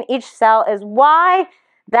seeing in each cell is why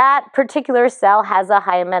that particular cell has a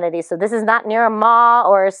high amenity. So this is not near a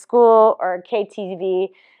mall or a school or a KTV.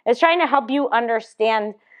 It's trying to help you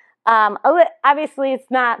understand. Obviously, it's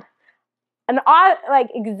not an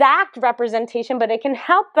exact representation, but it can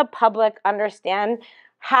help the public understand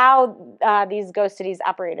how these ghost cities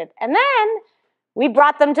operated. And then we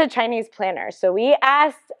brought them to Chinese planners. So we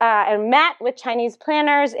asked and met with Chinese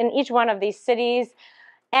planners in each one of these cities.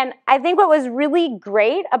 And I think what was really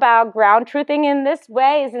great about ground truthing in this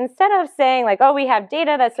way is, instead of saying like, oh, we have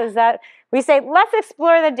data that says that, we say, let's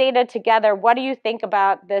explore the data together. What do you think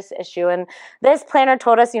about this issue? And this planner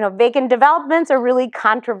told us, vacant developments are really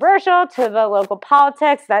controversial to the local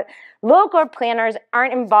politics, that local planners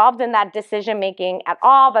aren't involved in that decision making at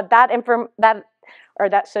all, but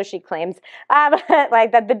so she claims,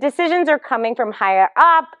 like that the decisions are coming from higher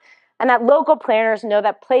up, and that local planners know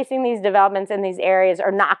that placing these developments in these areas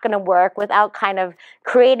are not going to work without kind of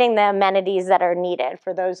creating the amenities that are needed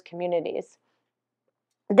for those communities.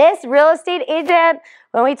 This real estate agent,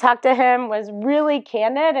 when we talked to him, was really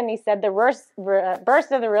candid, and he said the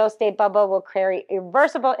burst of the real estate bubble will create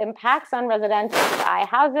irreversible impacts on residents who buy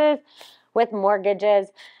houses with mortgages.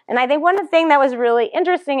 And I think one thing that was really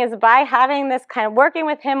interesting is, by having this kind of working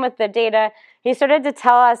with him with the data, he started to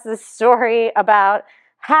tell us this story about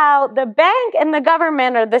how the bank and the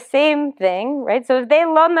government are the same thing, right? So if they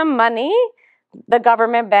loan them money, the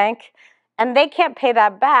government bank, and they can't pay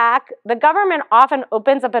that back, the government often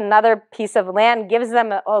opens up another piece of land, gives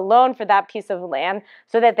them a loan for that piece of land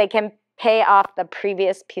so that they can pay off the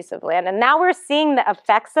previous piece of land. And now we're seeing the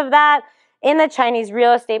effects of that in the Chinese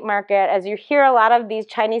real estate market. As you hear a lot of these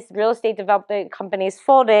Chinese real estate development companies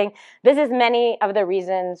folding, this is many of the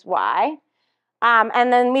reasons why.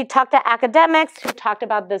 And then we talked to academics who talked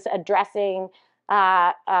about this addressing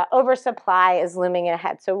oversupply is looming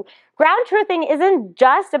ahead. So ground truthing isn't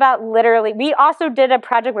just about literally, we also did a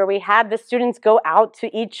project where we had the students go out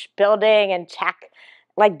to each building and check,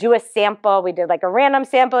 like do a sample. We did like a random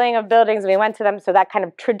sampling of buildings. We went to them, so that kind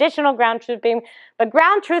of traditional ground truthing. But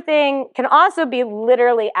ground truthing can also be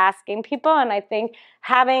literally asking people, and I think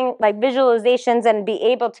having like visualizations and be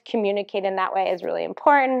able to communicate in that way is really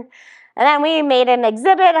important. And then we made an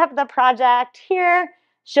exhibit of the project here,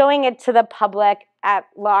 showing it to the public at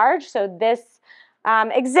large. So this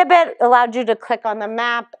Exhibit allowed you to click on the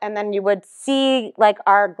map, and then you would see like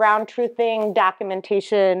our ground truthing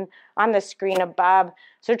documentation on the screen above.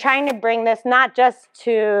 So trying to bring this not just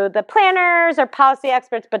to the planners or policy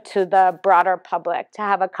experts, but to the broader public to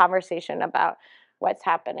have a conversation about what's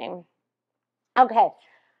happening. Okay,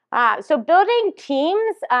 so building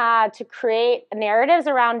teams to create narratives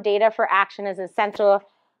around data for action is essential,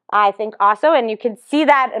 I think, also. And you can see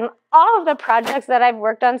that in all of the projects that I've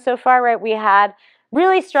worked on so far, right? We had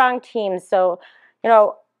really strong teams. So, you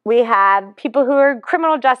know, we had people who are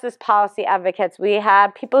criminal justice policy advocates. We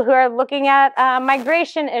had people who are looking at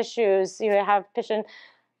migration issues. You have Pishin.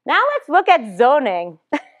 Now let's look at zoning.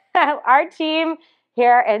 Our team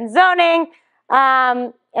here in zoning.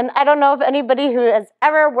 And I don't know if anybody who has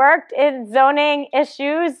ever worked in zoning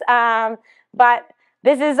issues, but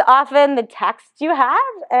this is often the text you have.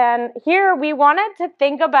 And here we wanted to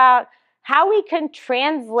think about how we can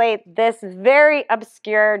translate this very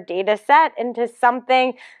obscure data set into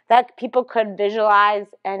something that people could visualize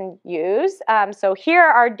and use. So here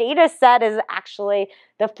our data set is actually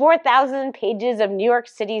the 4,000 pages of New York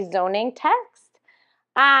City zoning text.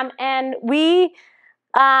 And we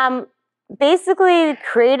basically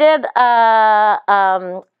created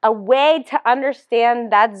a way to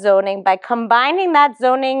understand that zoning by combining that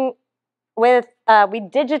zoning with, we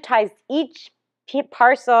digitized each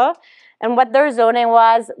parcel and what their zoning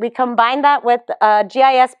was. We combined that with a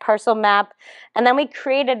GIS parcel map, and then we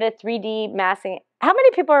created a 3D massing. How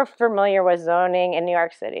many people are familiar with zoning in New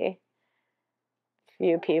York City?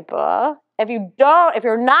 Few people. If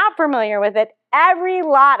you're not familiar with it, every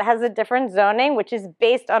lot has a different zoning, which is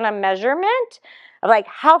based on a measurement of like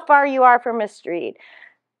how far you are from a street.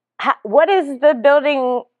 What is the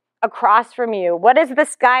building across from you? What is the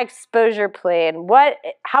sky exposure plane?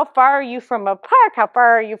 How far are you from a park? How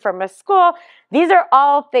far are you from a school? These are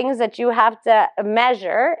all things that you have to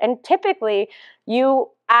measure, and typically you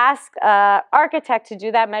ask an architect to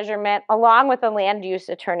do that measurement along with a land use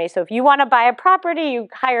attorney. So if you want to buy a property, you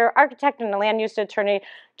hire an architect and a land use attorney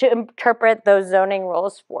to interpret those zoning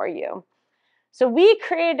rules for you. So we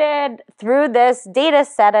created, through this data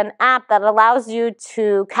set, an app that allows you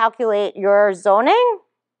to calculate your zoning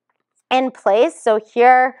in place. So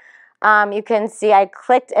here you can see I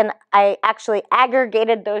clicked and I actually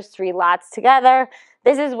aggregated those 3 lots together.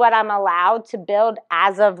 This is what I'm allowed to build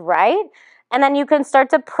as of right. And then you can start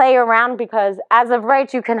to play around, because as of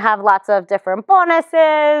right, you can have lots of different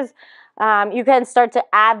bonuses. You can start to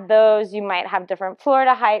add those. You might have different floor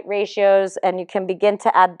to height ratios, and you can begin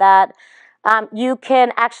to add that. You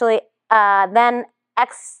can actually then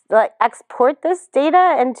export this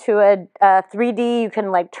data into a 3D. You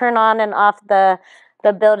can like turn on and off the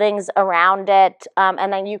buildings around it,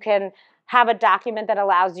 and then you can have a document that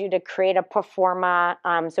allows you to create a pro forma.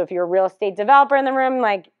 So if you're a real estate developer in the room,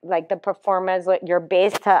 like the pro forma is your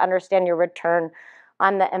base to understand your return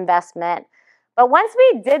on the investment. But once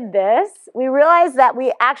we did this, we realized that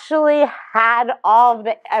we actually had all of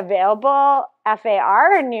the available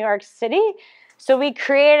FAR in New York City. So we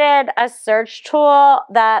created a search tool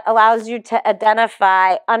that allows you to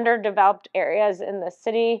identify underdeveloped areas in the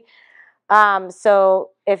city.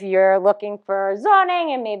 So if you're looking for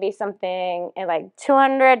zoning and maybe something in like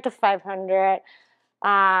 200 to 500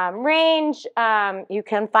 range, you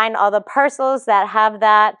can find all the parcels that have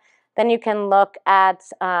that. Then you can look at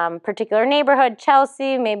particular neighborhood,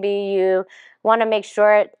 Chelsea. Maybe you want to make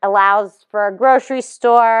sure it allows for a grocery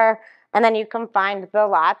store, and then you can find the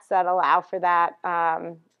lots that allow for that.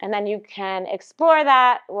 And then you can explore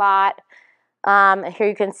that lot. Here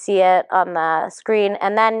you can see it on the screen.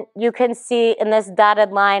 And then you can see in this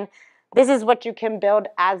dotted line, this is what you can build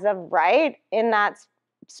as of right in that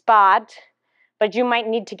spot. But you might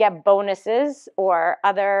need to get bonuses or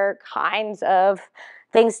other kinds of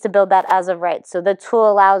things to build that as of right. So the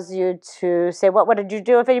tool allows you to say, what would you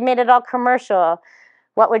do if you made it all commercial?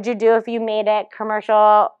 What would you do if you made it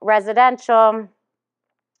commercial, residential?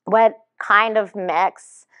 What kind of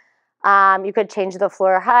mix? You could change the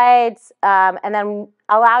floor heights, and then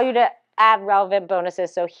allow you to add relevant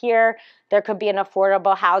bonuses. So here, there could be an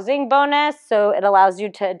affordable housing bonus. So it allows you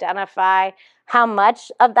to identify how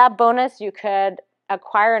much of that bonus you could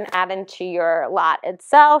acquire and add into your lot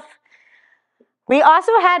itself. We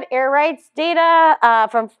also had air rights data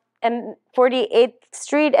from 48th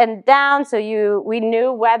Street and down, so we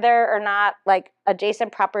knew whether or not like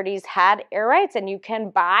adjacent properties had air rights, and you can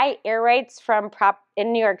buy air rights from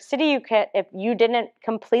in New York City. You can, if you didn't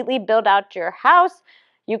completely build out your house,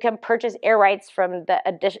 you can purchase air rights from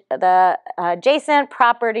the adjacent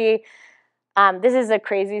property. This is a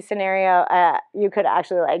crazy scenario. You could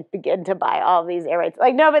actually like begin to buy all these air rights.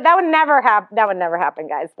 Like, no, but that would never happen. That would never happen,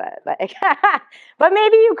 guys. But like, but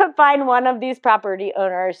maybe you could find one of these property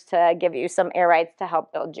owners to give you some air rights to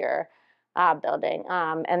help build your building,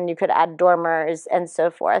 and you could add dormers and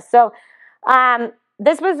so forth. So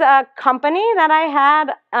this was a company that I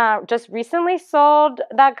had just recently sold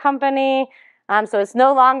that company, so it's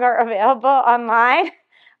no longer available online.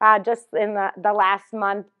 Just in the last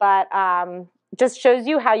month, but just shows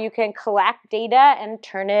you how you can collect data and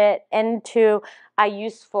turn it into a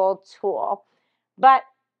useful tool. But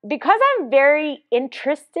because I'm very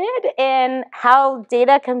interested in how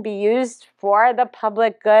data can be used for the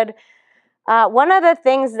public good, one of the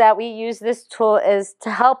things that we use this tool is to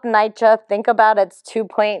help NYCHA think about its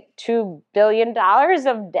 $2.2 billion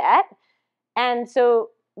of debt. And so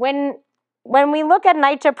when we look at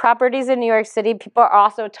NYCHA properties in New York City, people are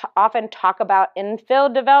also often talk about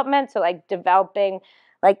infill development, so like developing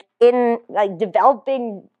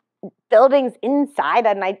buildings inside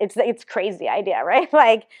a NYCHA. It's crazy idea, right?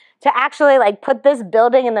 Like to actually like put this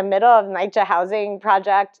building in the middle of NYCHA housing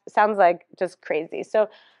project sounds like just crazy. So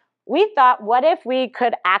we thought, what if we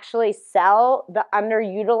could actually sell the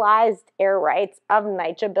underutilized air rights of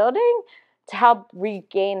NYCHA building to help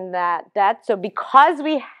regain that debt? So because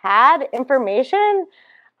we had information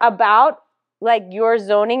about like your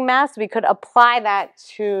zoning mass, we could apply that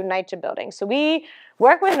to NYCHA buildings. So we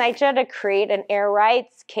work with NYCHA to create an air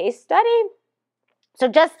rights case study. So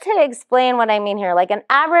just to explain what I mean here, like an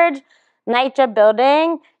average NYCHA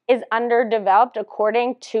building is underdeveloped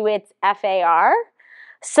according to its FAR.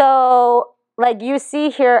 So like you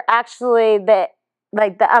see here, actually the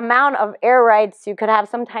amount of air rights you could have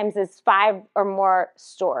sometimes is 5 or more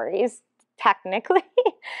stories, technically.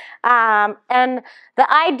 And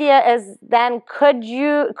the idea is then could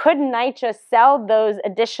NYCHA sell those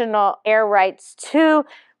additional air rights to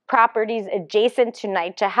properties adjacent to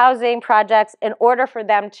NYCHA housing projects in order for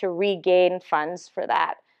them to regain funds for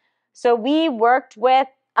that? So we worked with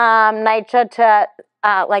NYCHA to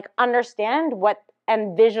like understand what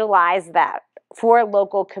and visualize that for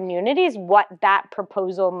local communities, what that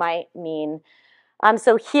proposal might mean.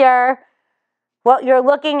 So here, what you're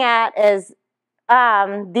looking at is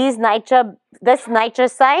this NYCHA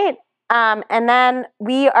site, and then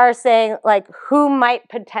we are saying like who might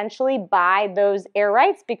potentially buy those air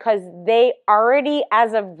rights because they already,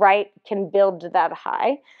 as of right, can build that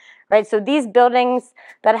high. Right, so these buildings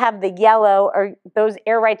that have the yellow, those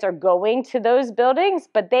air rights are going to those buildings,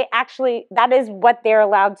 but they actually, that is what they're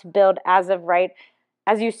allowed to build as of right.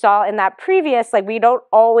 As you saw in that previous, like we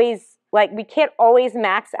can't always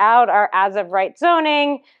max out our as of right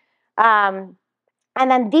zoning. And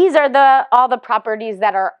then these are all the properties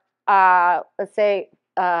that are, let's say,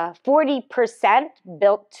 40%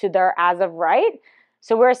 built to their as of right.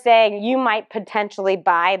 So we're saying you might potentially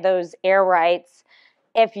buy those air rights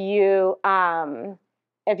if you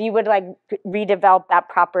would like redevelop that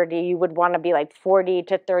property. You would want to be like 40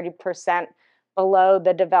 to 30% below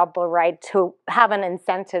the developer right to have an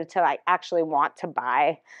incentive to like actually want to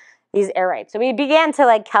buy these air rights. So we began to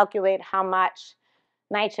like calculate how much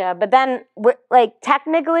NYCHA, but then like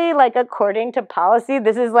technically, like according to policy,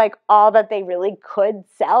 this is like all that they really could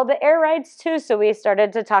sell the air rights to. So we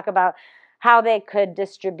started to talk about how they could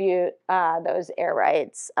distribute those air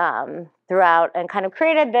rights throughout, and kind of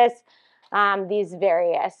created these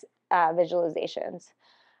various visualizations.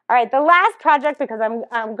 All right, the last project, because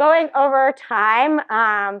I'm going over time,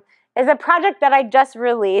 is a project that I just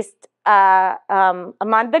released a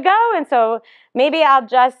month ago, and so maybe I'll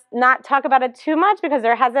just not talk about it too much because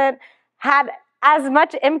there hasn't had as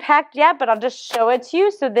much impact yet, but I'll just show it to you.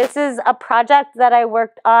 So this is a project that I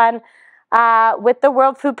worked on with the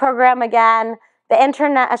World Food Program again, the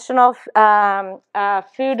International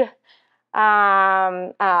Food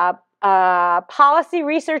Policy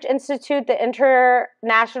Research Institute, the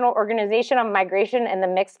International Organization of Migration, and the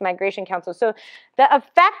Mixed Migration Council. So the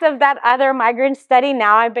effect of that other migrant study,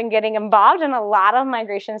 now I've been getting involved in a lot of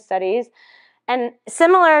migration studies. And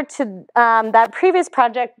similar to that previous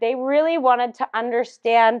project, they really wanted to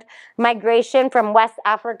understand migration from West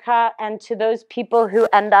Africa and to those people who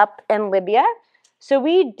end up in Libya. So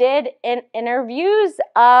we did interviews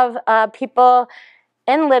of people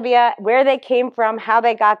in Libya, where they came from, how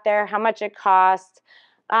they got there, how much it cost.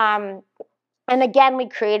 And again, we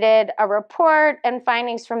created a report and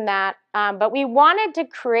findings from that. But we wanted to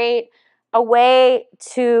create a way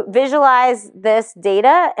to visualize this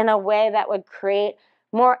data in a way that would create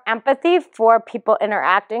more empathy for people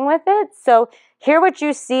interacting with it. So here what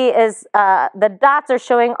you see is the dots are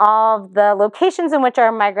showing all of the locations in which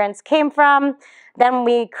our migrants came from. Then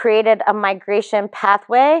we created a migration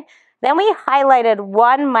pathway. Then we highlighted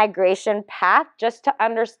one migration path just to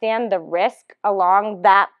understand the risk along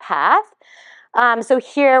that path. So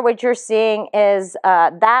here what you're seeing is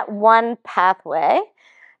that one pathway.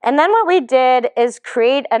 And then what we did is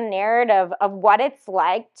create a narrative of what it's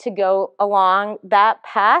like to go along that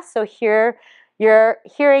path. So here you're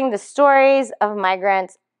hearing the stories of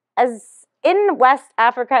migrants. As in West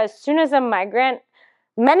Africa, as soon as a migrant,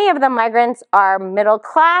 many of the migrants are middle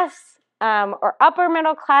class or upper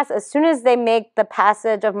middle class. As soon as they make the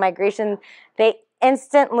passage of migration, they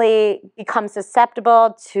instantly become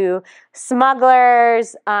susceptible to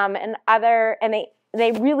smugglers and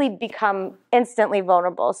they really become instantly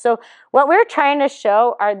vulnerable. So what we're trying to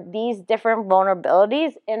show are these different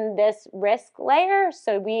vulnerabilities in this risk layer.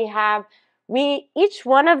 So each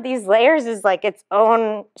one of these layers is like its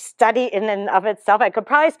own study in and of itself. I could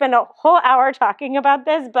probably spend a whole hour talking about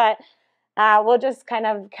this, but we'll just kind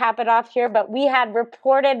of cap it off here. But we had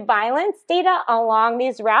reported violence data along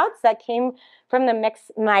these routes that came from the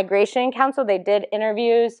Mixed Migration Council. They did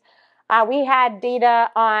interviews. We had data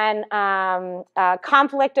on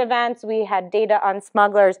conflict events. We had data on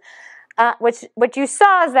smugglers. What you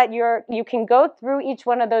saw is that you can go through each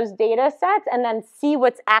one of those data sets and then see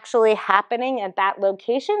what's actually happening at that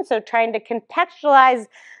location. So trying to contextualize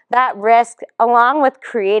that risk along with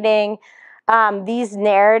creating these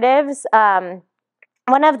narratives.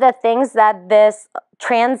 One of the things that this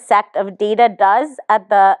transect of data does at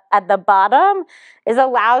the bottom is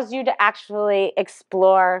allows you to actually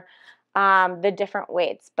explore the different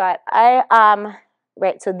weights. But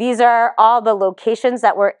right, so these are all the locations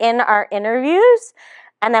that were in our interviews.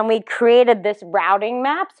 And then we created this routing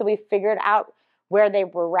map. So we figured out where they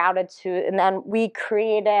were routed to. And then we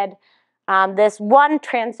created this one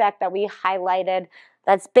transect that we highlighted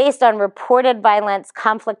that's based on reported violence,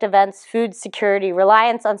 conflict events, food security,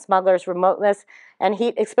 reliance on smugglers, remoteness, and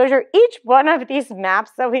heat exposure. Each one of these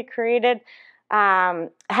maps that we created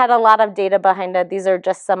had a lot of data behind it. These are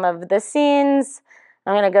just some of the scenes.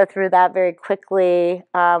 I'm going to go through that very quickly.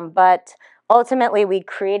 But ultimately, we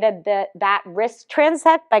created that risk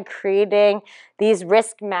transect by creating these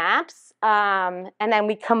risk maps. And then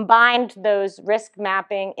we combined those risk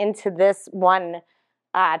mapping into this one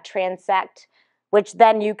transect, which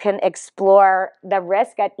then you can explore the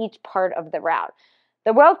risk at each part of the route.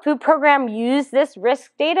 The World Food Program used this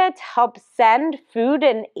risk data to help send food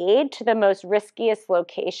and aid to the most riskiest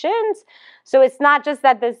locations. So it's not just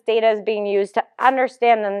that this data is being used to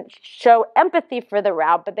understand and show empathy for the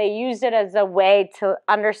route, but they use it as a way to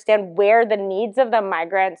understand where the needs of the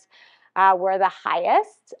migrants were the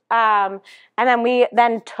highest. And then we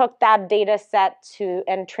then took that data set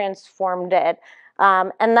and transformed it.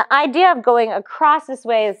 And the idea of going across this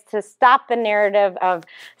way is to stop the narrative of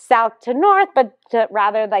south to north, but to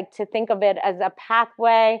rather like to think of it as a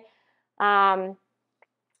pathway of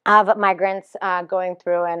migrants going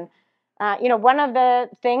through. And one of the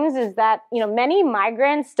things is that many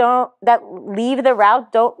migrants that leave the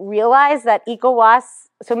route don't realize that ECOWAS,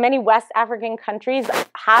 so many West African countries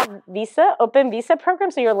have open visa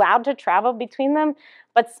programs, so you're allowed to travel between them.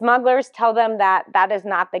 But smugglers tell them that that is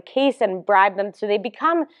not the case and bribe them, so they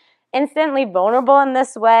become instantly vulnerable in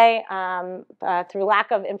this way through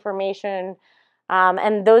lack of information.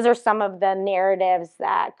 And those are some of the narratives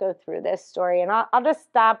that go through this story. And I'll just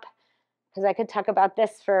stop because I could talk about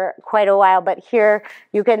this for quite a while. But here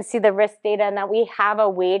you can see the risk data and that we have a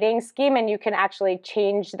weighting scheme, and you can actually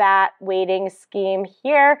change that weighting scheme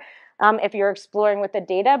here if you're exploring with the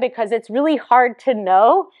data, because it's really hard to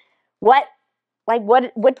know what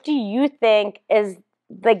do you think is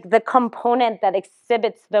like the component that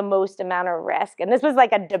exhibits the most amount of risk. And this was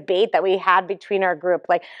like a debate that we had between our group.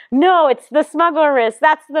 Like, no, it's the smuggler risk.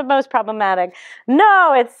 That's the most problematic.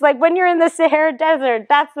 No, it's like when you're in the Sahara Desert,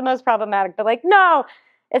 that's the most problematic. But like, no,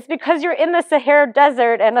 it's because you're in the Sahara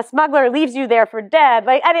Desert and a smuggler leaves you there for dead.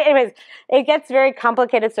 Like, anyways, it gets very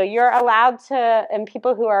complicated. So you're allowed to, and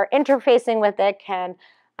people who are interfacing with it can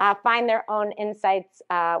find their own insights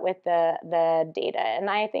with the data. And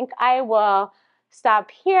I think I will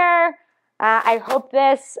stop here. I hope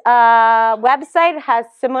this website has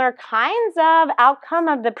similar kinds of outcome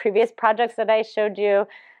of the previous projects that I showed you,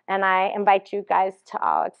 and I invite you guys to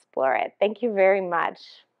all explore it. Thank you very much.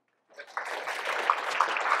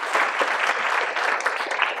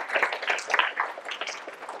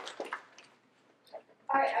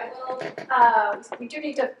 All right, I will, we do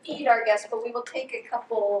need to feed our guests, but we will take a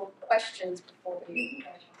couple questions before we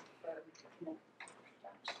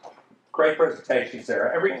Great presentation,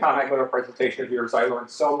 Sarah. Every time I go to a presentation of yours, I learn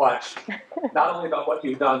so much, not only about what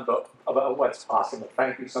you've done, but about what's possible.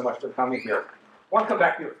 Thank you so much for coming here. want to come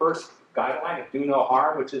back to your first guideline of do no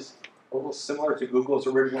harm, which is a little similar to Google's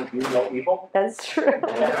original do no evil. That's true.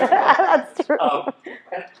 That's true.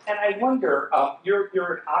 And I wonder,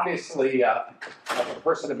 you're obviously a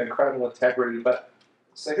person of incredible integrity, but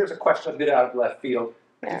so here's a question a bit out of left field.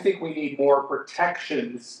 Do you think we need more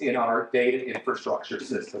protections in our data infrastructure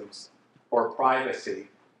systems or privacy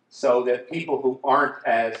so that people who aren't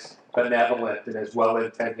as benevolent and as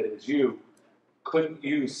well-intended as you couldn't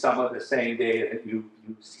use some of the same data that you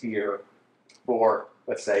use here for,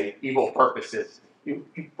 let's say, evil purposes? You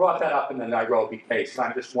brought that up in the Nairobi case, and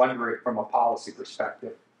I'm just wondering from a policy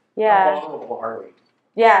perspective, how vulnerable are we?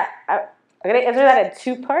 Yeah, I'm going to answer that in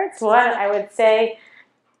two parts. One, I would say,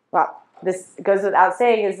 well, this goes without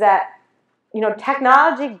saying, is that,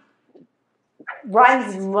 technology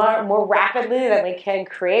runs more rapidly than we can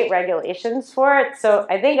create regulations for it. So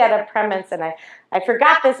I think at a premise, and I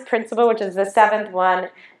forgot this principle, which is the seventh one,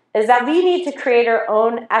 is that we need to create our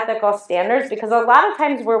own ethical standards, because a lot of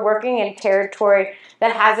times we're working in territory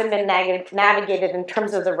that hasn't been navigated in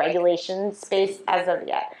terms of the regulation space as of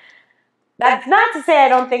yet. That's not to say I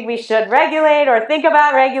don't think we should regulate or think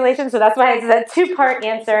about regulation, so that's why it's a two-part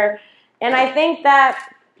answer. And I think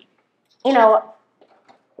that,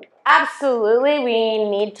 absolutely we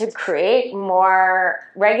need to create more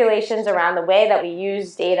regulations around the way that we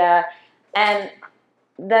use data. And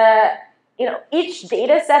each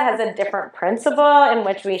data set has a different principle in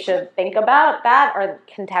which we should think about that or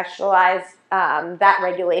contextualize that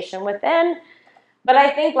regulation within. But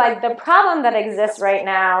I think the problem that exists right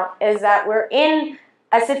now is that we're in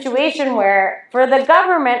a situation where for the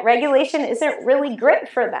government, regulation isn't really great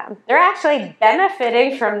for them. They're actually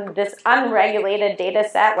benefiting from this unregulated data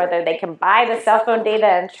set, whether they can buy the cell phone data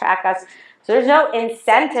and track us. So there's no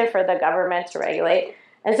incentive for the government to regulate.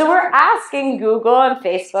 And so we're asking Google and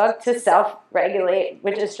Facebook to self-regulate,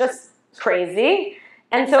 which is just crazy.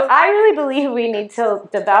 And so I really believe we need to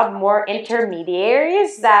develop more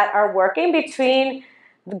intermediaries that are working between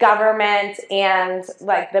the government and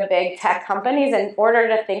the big tech companies in order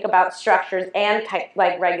to think about structures and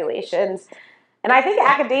regulations. And I think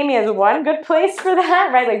academia is one good place for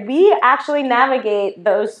that, right? We actually navigate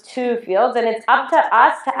those two fields, and it's up to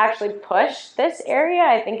us to actually push this area.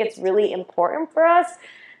 I think it's really important for us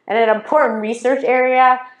and an important research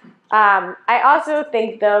area. I also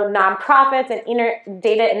think, though, nonprofits and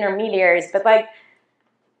data intermediaries, but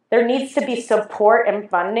there needs to be support and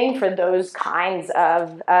funding for those kinds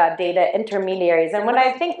of data intermediaries. And when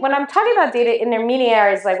I'm talking about data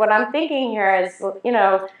intermediaries, what I'm thinking here is,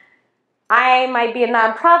 I might be a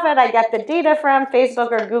nonprofit, I get the data from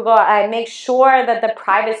Facebook or Google, I make sure that the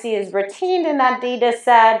privacy is retained in that data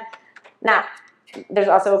set. Now, there's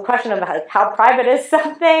also a question of how private is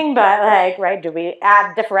something, but right, do we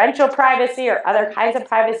add differential privacy or other kinds of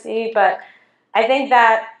privacy? But I think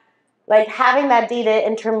that having that data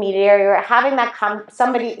intermediary or having that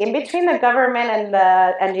somebody in between the government and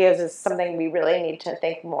the NGOs is something we really need to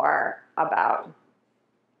think more about.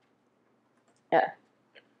 Yeah.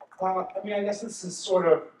 I guess this is sort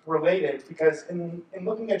of related, because in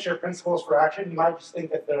looking at your principles for action, you might just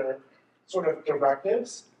think that they're sort of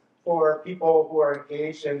directives for people who are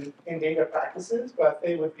engaged in data practices, but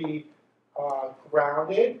they would be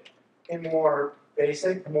grounded in more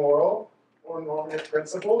basic moral or normative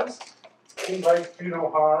principles, things like do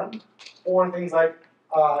no harm, or things like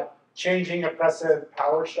changing oppressive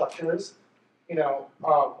power structures,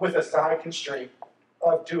 with a side constraint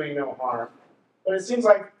of doing no harm. But it seems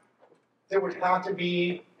like there would have to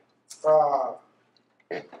be,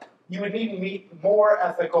 you would need to meet more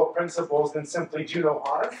ethical principles than simply do no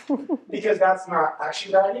harm, because that's not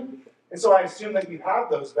action value. And so I assume that you have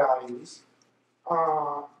those values,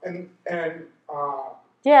 and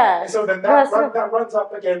so then that runs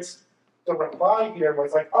up against the reply here, where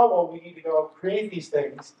it's oh, well, we need to go create these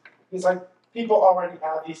things. It's people already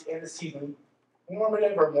have these antecedent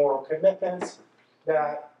normative or moral commitments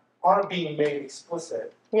that aren't being made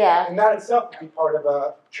explicit. Yeah. And that itself could be part of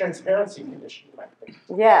a transparency condition, you might think.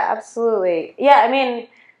 Yeah, absolutely. Yeah,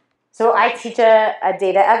 so I teach a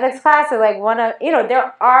data ethics class, and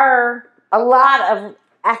there are a lot of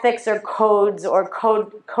ethics or codes or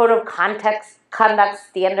code of conduct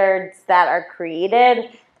standards that are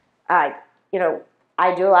created. I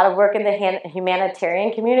do a lot of work in the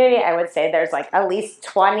humanitarian community. I would say there's at least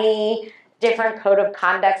 20 different code of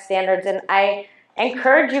conduct standards, and I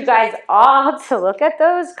encourage you guys all to look at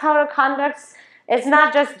those code of conducts. It's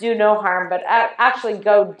not just do no harm, but actually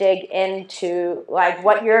go dig into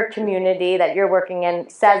what your community that you're working in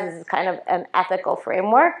says is kind of an ethical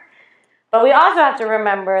framework. But we also have to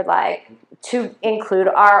remember to include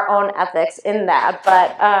our own ethics in that.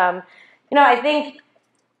 But I think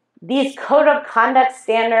these code of conduct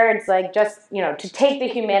standards, like just, to take the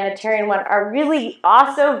humanitarian one, are really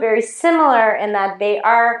also very similar in that they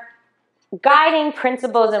are guiding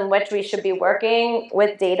principles in which we should be working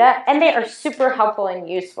with data, and they are super helpful and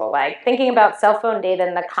useful. Like thinking about cell phone data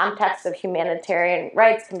in the context of humanitarian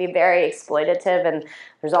rights can be very exploitative, and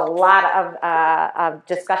there's a lot of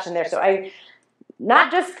discussion there. So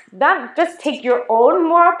not just take your own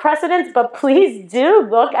moral precedents, but please do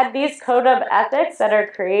look at these code of ethics that are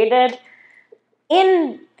created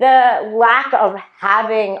in the lack of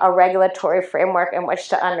having a regulatory framework in which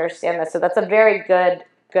to understand this. So that's a very good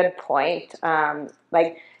point. Health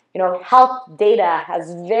data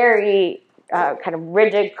has very kind of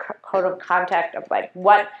rigid code of conduct of like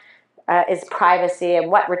what is privacy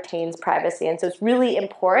and what retains privacy. And so it's really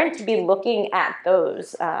important to be looking at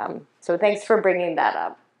those. So thanks for bringing that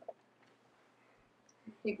up.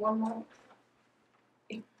 Take one more.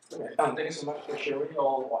 Thank you so much for sharing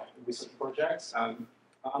all research projects. I'm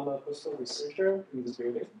a postdoc researcher in this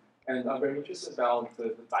building, and I'm very interested about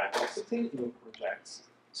the diversity in your projects.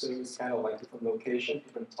 So it's kind of like different location,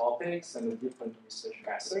 different topics, and different research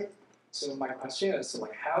methods. So my question is,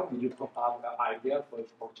 like, how did you come up with the idea for the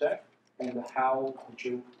project, and how did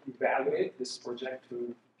you evaluate this project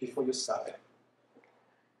before you started?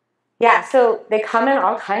 Yeah, so they come in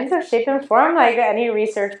all kinds of shape and form, like any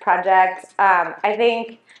research project. I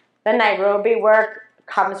think the Nairobi work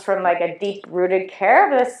comes from like a deep-rooted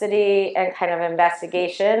care of the city and kind of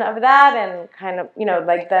investigation of that, and kind of,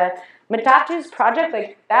 like the Matatu's project,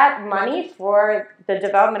 like that money for the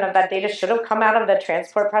development of that data should have come out of the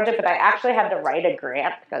transport project, but I actually had to write a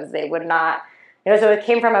grant because they would not, so it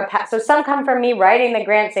came from so some come from me writing the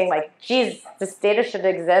grant saying like, geez, this data should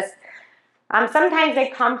exist. Sometimes they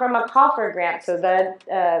come from a call for grant. So the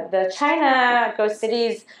China Go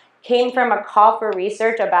Cities came from a call for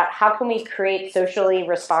research about how can we create socially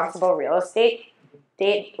responsible real estate.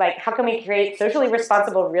 Like how can we create socially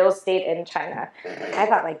responsible real estate in China? I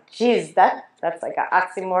thought like, geez, that's like an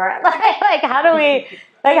oxymoron. like how do we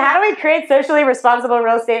create socially responsible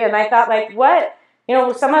real estate? And I thought like, what?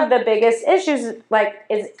 Some of the biggest issues like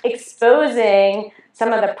is exposing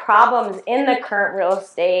some of the problems in the current real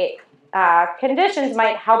estate conditions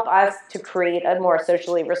might help us to create a more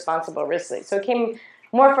socially responsible real estate. So it came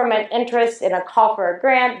more from an interest in a call for a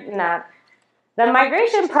grant, and that the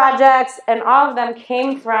migration projects and all of them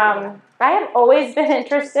came from, I have always been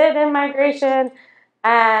interested in migration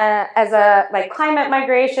as a climate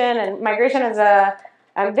migration, and migration is a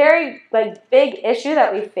very big issue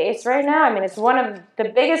that we face right now. I mean, it's one of the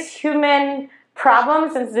biggest human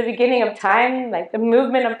problems since the beginning of time, like the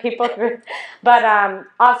movement of people through, but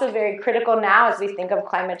also very critical now as we think of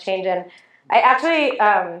climate change. And I actually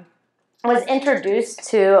was introduced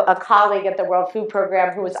to a colleague at the World Food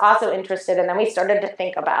Program who was also interested, and then we started to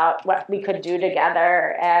think about what we could do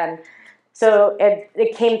together. And so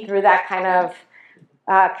it came through that kind of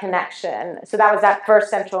connection. So that was that first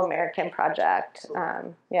Central American project.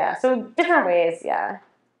 Yeah, so different ways, yeah.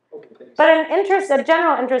 But a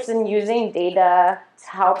general interest in using data to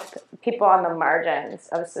help people on the margins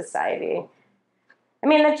of society. I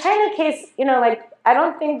mean, the China case, I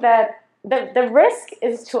don't think that the risk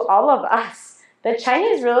is to all of us. The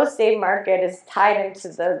Chinese real estate market is tied into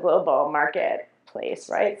the global marketplace,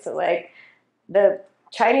 right? So the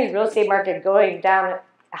Chinese real estate market going down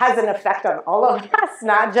has an effect on all of us,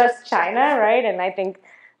 not just China, right? And I think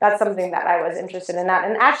that's something that I was interested in that.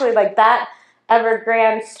 And actually that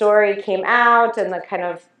Evergrande story came out, and the kind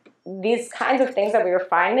of these kinds of things that we were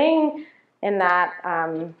finding in that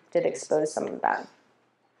did expose some of that.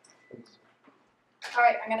 All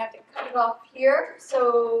right, I'm going to have to cut it off here.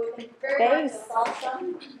 So thank you very much. Thanks. That's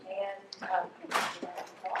awesome. And